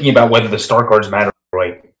about thinking about whether the star cards matter,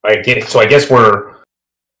 right? I get it. So I guess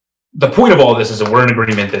the point of all this is that we're in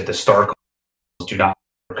agreement that the star cards do not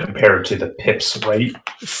compared to the pips, right?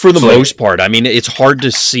 For the most part. I mean, it's hard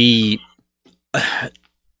to see.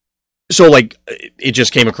 So, like, it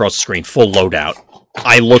just came across the screen, full loadout.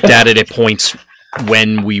 I looked at it at points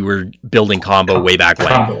when we were building combo way back when.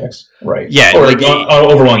 Combo decks, right. Yeah. Or like,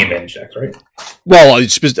 overwhelming advantage decks, right? Well,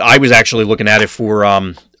 I was actually looking at it for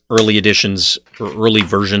early editions or early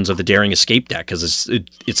versions of the Daring Escape deck, because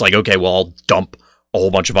it's like, okay, well, I'll dump a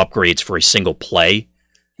whole bunch of upgrades for a single play.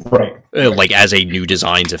 Right. Like as a new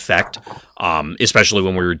design's effect, especially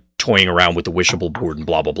when we were toying around with the wishable board and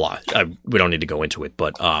blah, blah, blah. We don't need to go into it,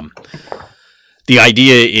 but the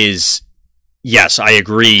idea is, yes, I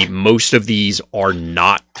agree. Most of these are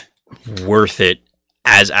not worth it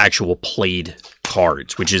as actual played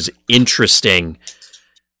cards, which is interesting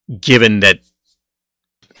given that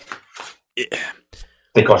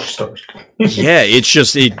they cost you stars. Yeah, it's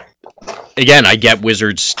just, again, I get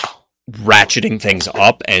Wizards ratcheting things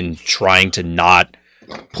up and trying to not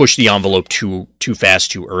push the envelope too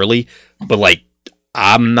fast, too early. But like,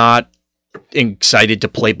 I'm not excited to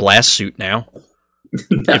play Blast Suit now.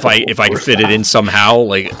 No, if I could fit it in somehow,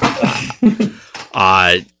 like,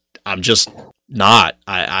 I'm just not.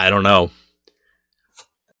 I don't know.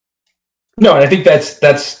 No, and I think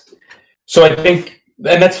that's. So I think,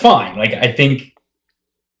 and that's fine. Like, I think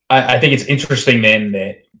it's interesting then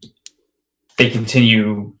that they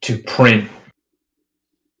continue to print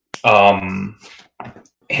handheld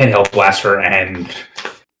blaster and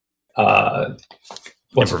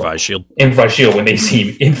Improvised Shield when they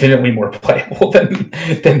seem infinitely more playable than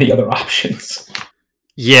the other options.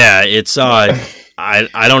 Yeah, it's I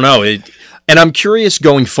don't know. And I'm curious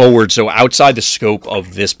going forward, so outside the scope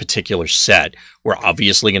of this particular set, we're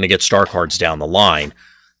obviously going to get star cards down the line.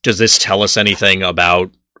 Does this tell us anything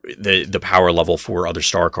about the power level for other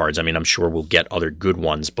star cards? I mean, I'm sure we'll get other good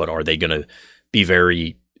ones, but are they going to be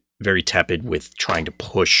very, very tepid with trying to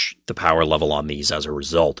push the power level on these as a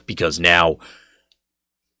result? Because now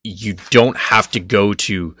you don't have to go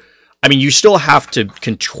to... I mean, you still have to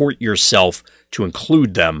contort yourself to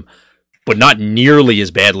include them, but not nearly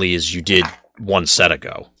as badly as you did one set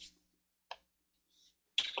ago.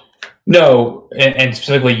 No, and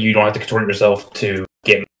specifically, you don't have to contort yourself to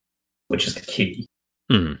get, which is the key.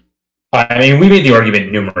 Mm-hmm. I mean, we made the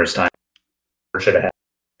argument numerous times. Should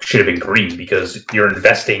have been green because you're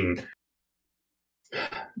investing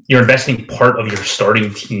part of your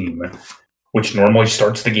starting team, which normally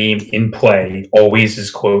starts the game in play, always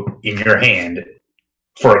is, quote, in your hand,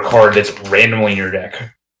 for a card that's randomly in your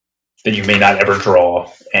deck that you may not ever draw.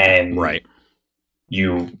 And right.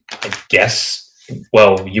 You, I guess,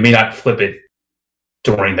 well, you may not flip it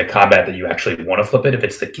during the combat that you actually want to flip it if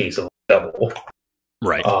it's the case of double.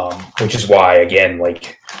 Right. Which is why, again,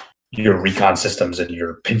 like, your recon systems and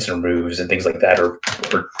your pincer moves and things like that are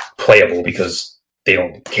playable because they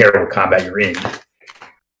don't care what combat you're in.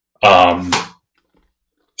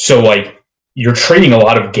 So, like, you're trading a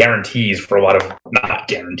lot of guarantees for a lot of not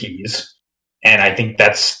guarantees. And I think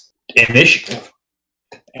that's an issue.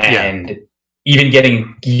 And even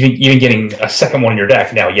getting a second one in your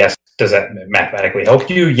deck, now, yes, does that mathematically help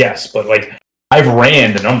you? Yes. But, like, I've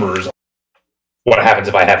ran the numbers. What happens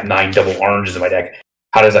if I have 9 double oranges in my deck?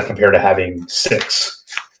 How does that compare to having 6?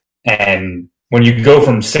 And when you go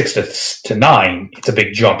from 6 to 9, it's a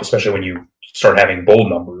big jump, especially when you start having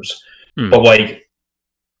bold numbers. But, like,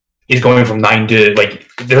 it's going from 9 to, like,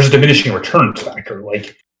 there's a diminishing returns factor.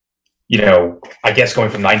 Like, you know, I guess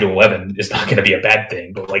going from 9 to 11 is not going to be a bad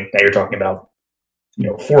thing. But, like, now you're talking about, you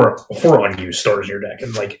know, four unused stars in your deck.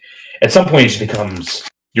 And, like, at some point it just becomes,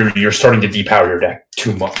 you're starting to depower your deck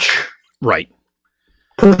too much. Right.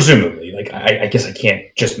 Presumably, like, I guess I can't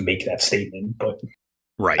just make that statement, but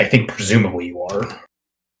right. I think presumably you are.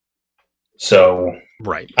 So,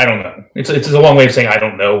 right. I don't know. It's a long way of saying I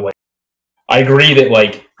don't know. Like, I agree that,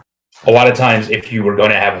 like, a lot of times if you were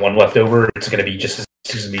going to have one left over, it's going to be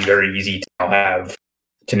very easy to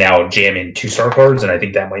now jam in 2 star cards, and I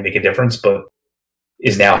think that might make a difference. But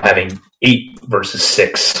is now having 8 versus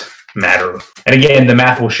 6 matter? And again, the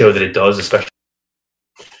math will show that it does, especially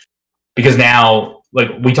because now. Like,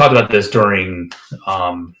 we talked about this during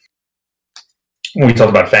when we talked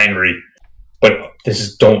about Fangry, but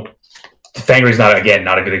Fangry's not a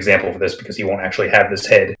good example for this because he won't actually have this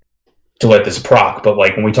head to let this proc. But,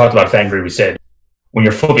 like, when we talked about Fangry, we said when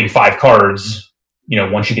you're flipping 5 cards, you know,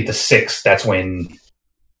 once you get to 6, that's when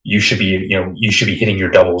you should be hitting your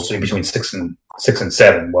doubles between 6 and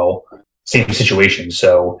 7. Well, same situation.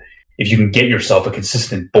 So if you can get yourself a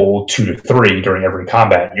consistent bold 2 to 3 during every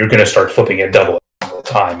combat, you're going to start flipping a double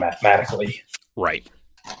time mathematically. Right.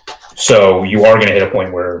 So you are going to hit a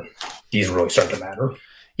point where these really start to matter.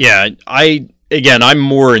 Yeah, I'm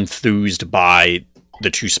more enthused by the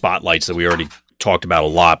 2 spotlights that we already talked about a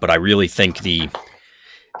lot, but I really think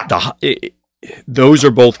those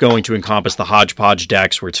are both going to encompass the hodgepodge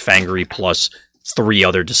decks where it's Fangry plus 3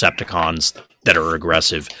 other Decepticons that are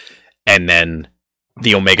aggressive, and then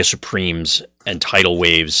the Omega Supremes and Tidal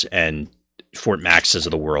Waves and Fort Maxes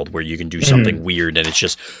of the world where you can do something weird, and it's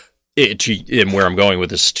just and where I'm going with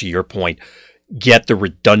this, to your point, get the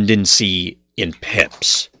redundancy in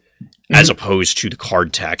pips as opposed to the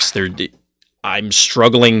card text. I'm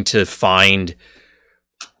struggling to find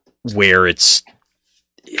where it's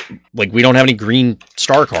like we don't have any green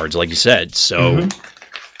star cards, like you said, so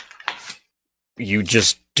you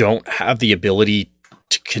just don't have the ability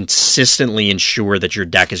to consistently ensure that your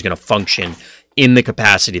deck is going to function in the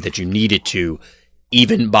capacity that you need it to,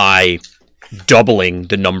 even by doubling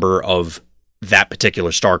the number of that particular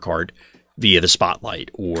star card via the spotlight,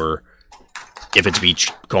 or if it's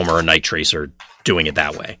Beachcomber or Night Tracer, doing it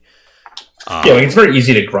that way. Like, it's very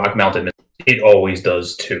easy to grok mount it. It always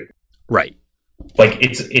does too. Right. Like,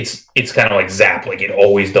 it's kind of like Zap. Like, it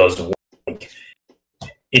always does. Like,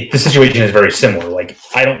 the situation is very similar. Like,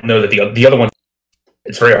 I don't know that the other ones.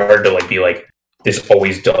 It's very hard to, like, be like, this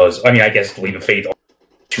always does. I mean, I guess Leap of Faith,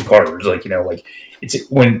 2 cards, like, you know, like, it's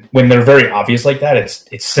when they're very obvious like that,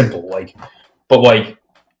 it's simple, like, but, like,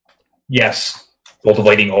 yes, Bolt of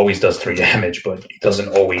Lightning always does 3 damage, but it doesn't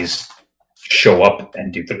always show up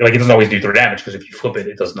and do it doesn't always do 3 damage, because if you flip it,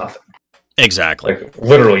 it does nothing. Exactly. Like,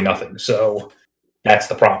 literally nothing. So that's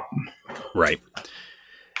the problem. Right.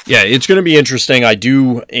 Yeah, it's going to be interesting. I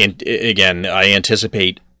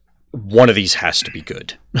anticipate one of these has to be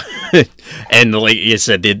good. And like you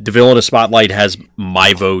said, the Villainous Spotlight has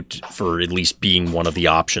my vote for at least being one of the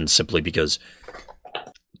options, simply because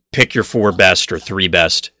pick your 4 best or 3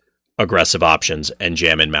 best aggressive options and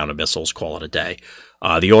jam in mounted missiles, call it a day.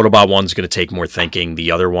 The Autobot one's going to take more thinking.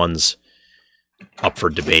 The other one's up for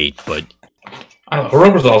debate, but I don't know.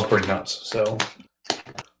 Heroic is pretty nuts. So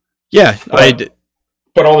yeah,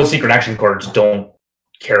 but all the secret action cards don't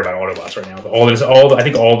care about Autobots right now. I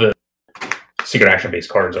think all the secret action based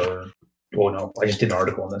cards are. Well, no, I just did an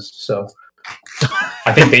article on this, so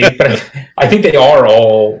I think they are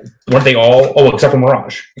all. Weren't they all? Oh, except for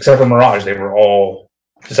Mirage. Except for Mirage, they were all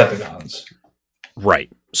Decepticons. Right.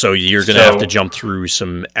 So you're going to have to jump through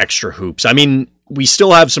some extra hoops. I mean, we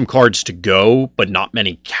still have some cards to go, but not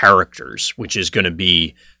many characters, which is going to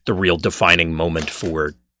be the real defining moment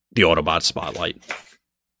for the Autobot Spotlight.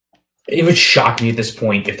 It would shock me at this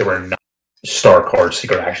point if there were not star card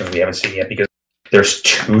secret actions we haven't seen yet, because there's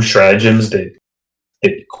 2 stratagems that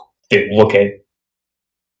look at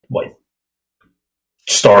like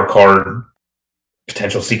star card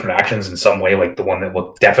potential secret actions in some way, like the one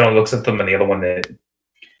that definitely looks at them and the other one that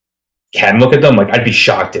can look at them. Like, I'd be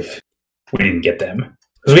shocked if we didn't get them,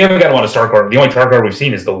 because we haven't got a lot of star card. The only star card we've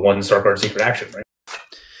seen is the 1 star card secret action, right?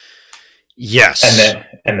 Yes,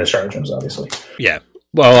 and the stratagems, obviously. Yeah.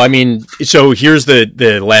 Well, I mean, so here's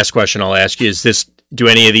the last question I'll ask you: do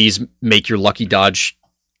any of these make your Lucky Dodge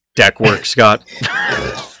deck work, Scott?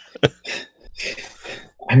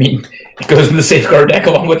 I mean, it goes in the safeguard deck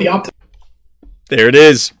along with the Optimus. There it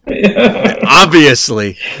is.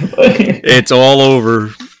 Obviously, it's all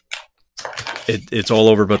over. It's all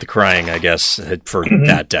over but the crying, I guess, for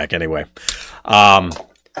that deck anyway.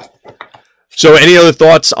 So any other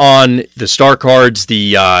thoughts on the star cards,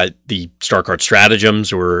 the star card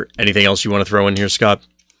stratagems, or anything else you want to throw in here, Scott?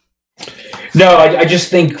 No, I just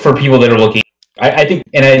think for people that are looking, I think,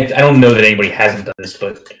 and I don't know that anybody hasn't done this,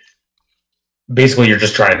 but basically you're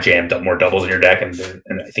just trying to jam more doubles in your deck, and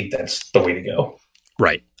I think that's the way to go.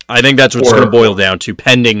 Right. I think that's what it's going to boil down to,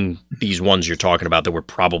 pending these ones you're talking about that we're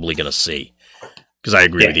probably going to see. Because I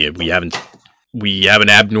agree with you, we have an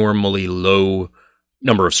abnormally low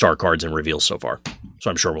number of star cards and reveals so far, so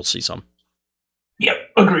I'm sure we'll see some. Yep,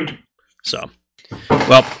 agreed. So,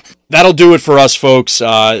 well, that'll do it for us, folks.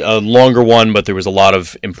 A longer one, but there was a lot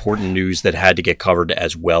of important news that had to get covered,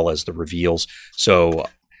 as well as the reveals. So,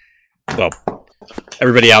 well,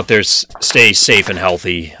 everybody out there, stay safe and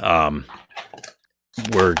healthy.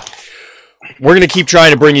 We're going to keep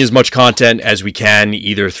trying to bring you as much content as we can,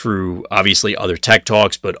 either through, obviously, other tech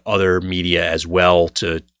talks, but other media as well,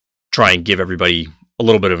 to try and give everybody a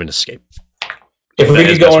little bit of an escape. If we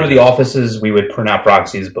could go into the offices, we would print out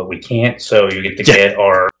proxies, but we can't, so you get to get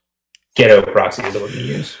our ghetto proxies that we're going to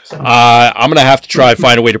use. So. I'm going to have to try and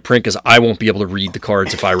find a way to print, because I won't be able to read the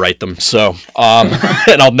cards if I write them, so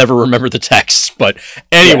and I'll never remember the texts. But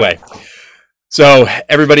anyway, so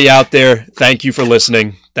everybody out there, thank you for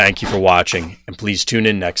listening, thank you for watching, and please tune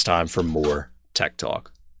in next time for more Tech Talk.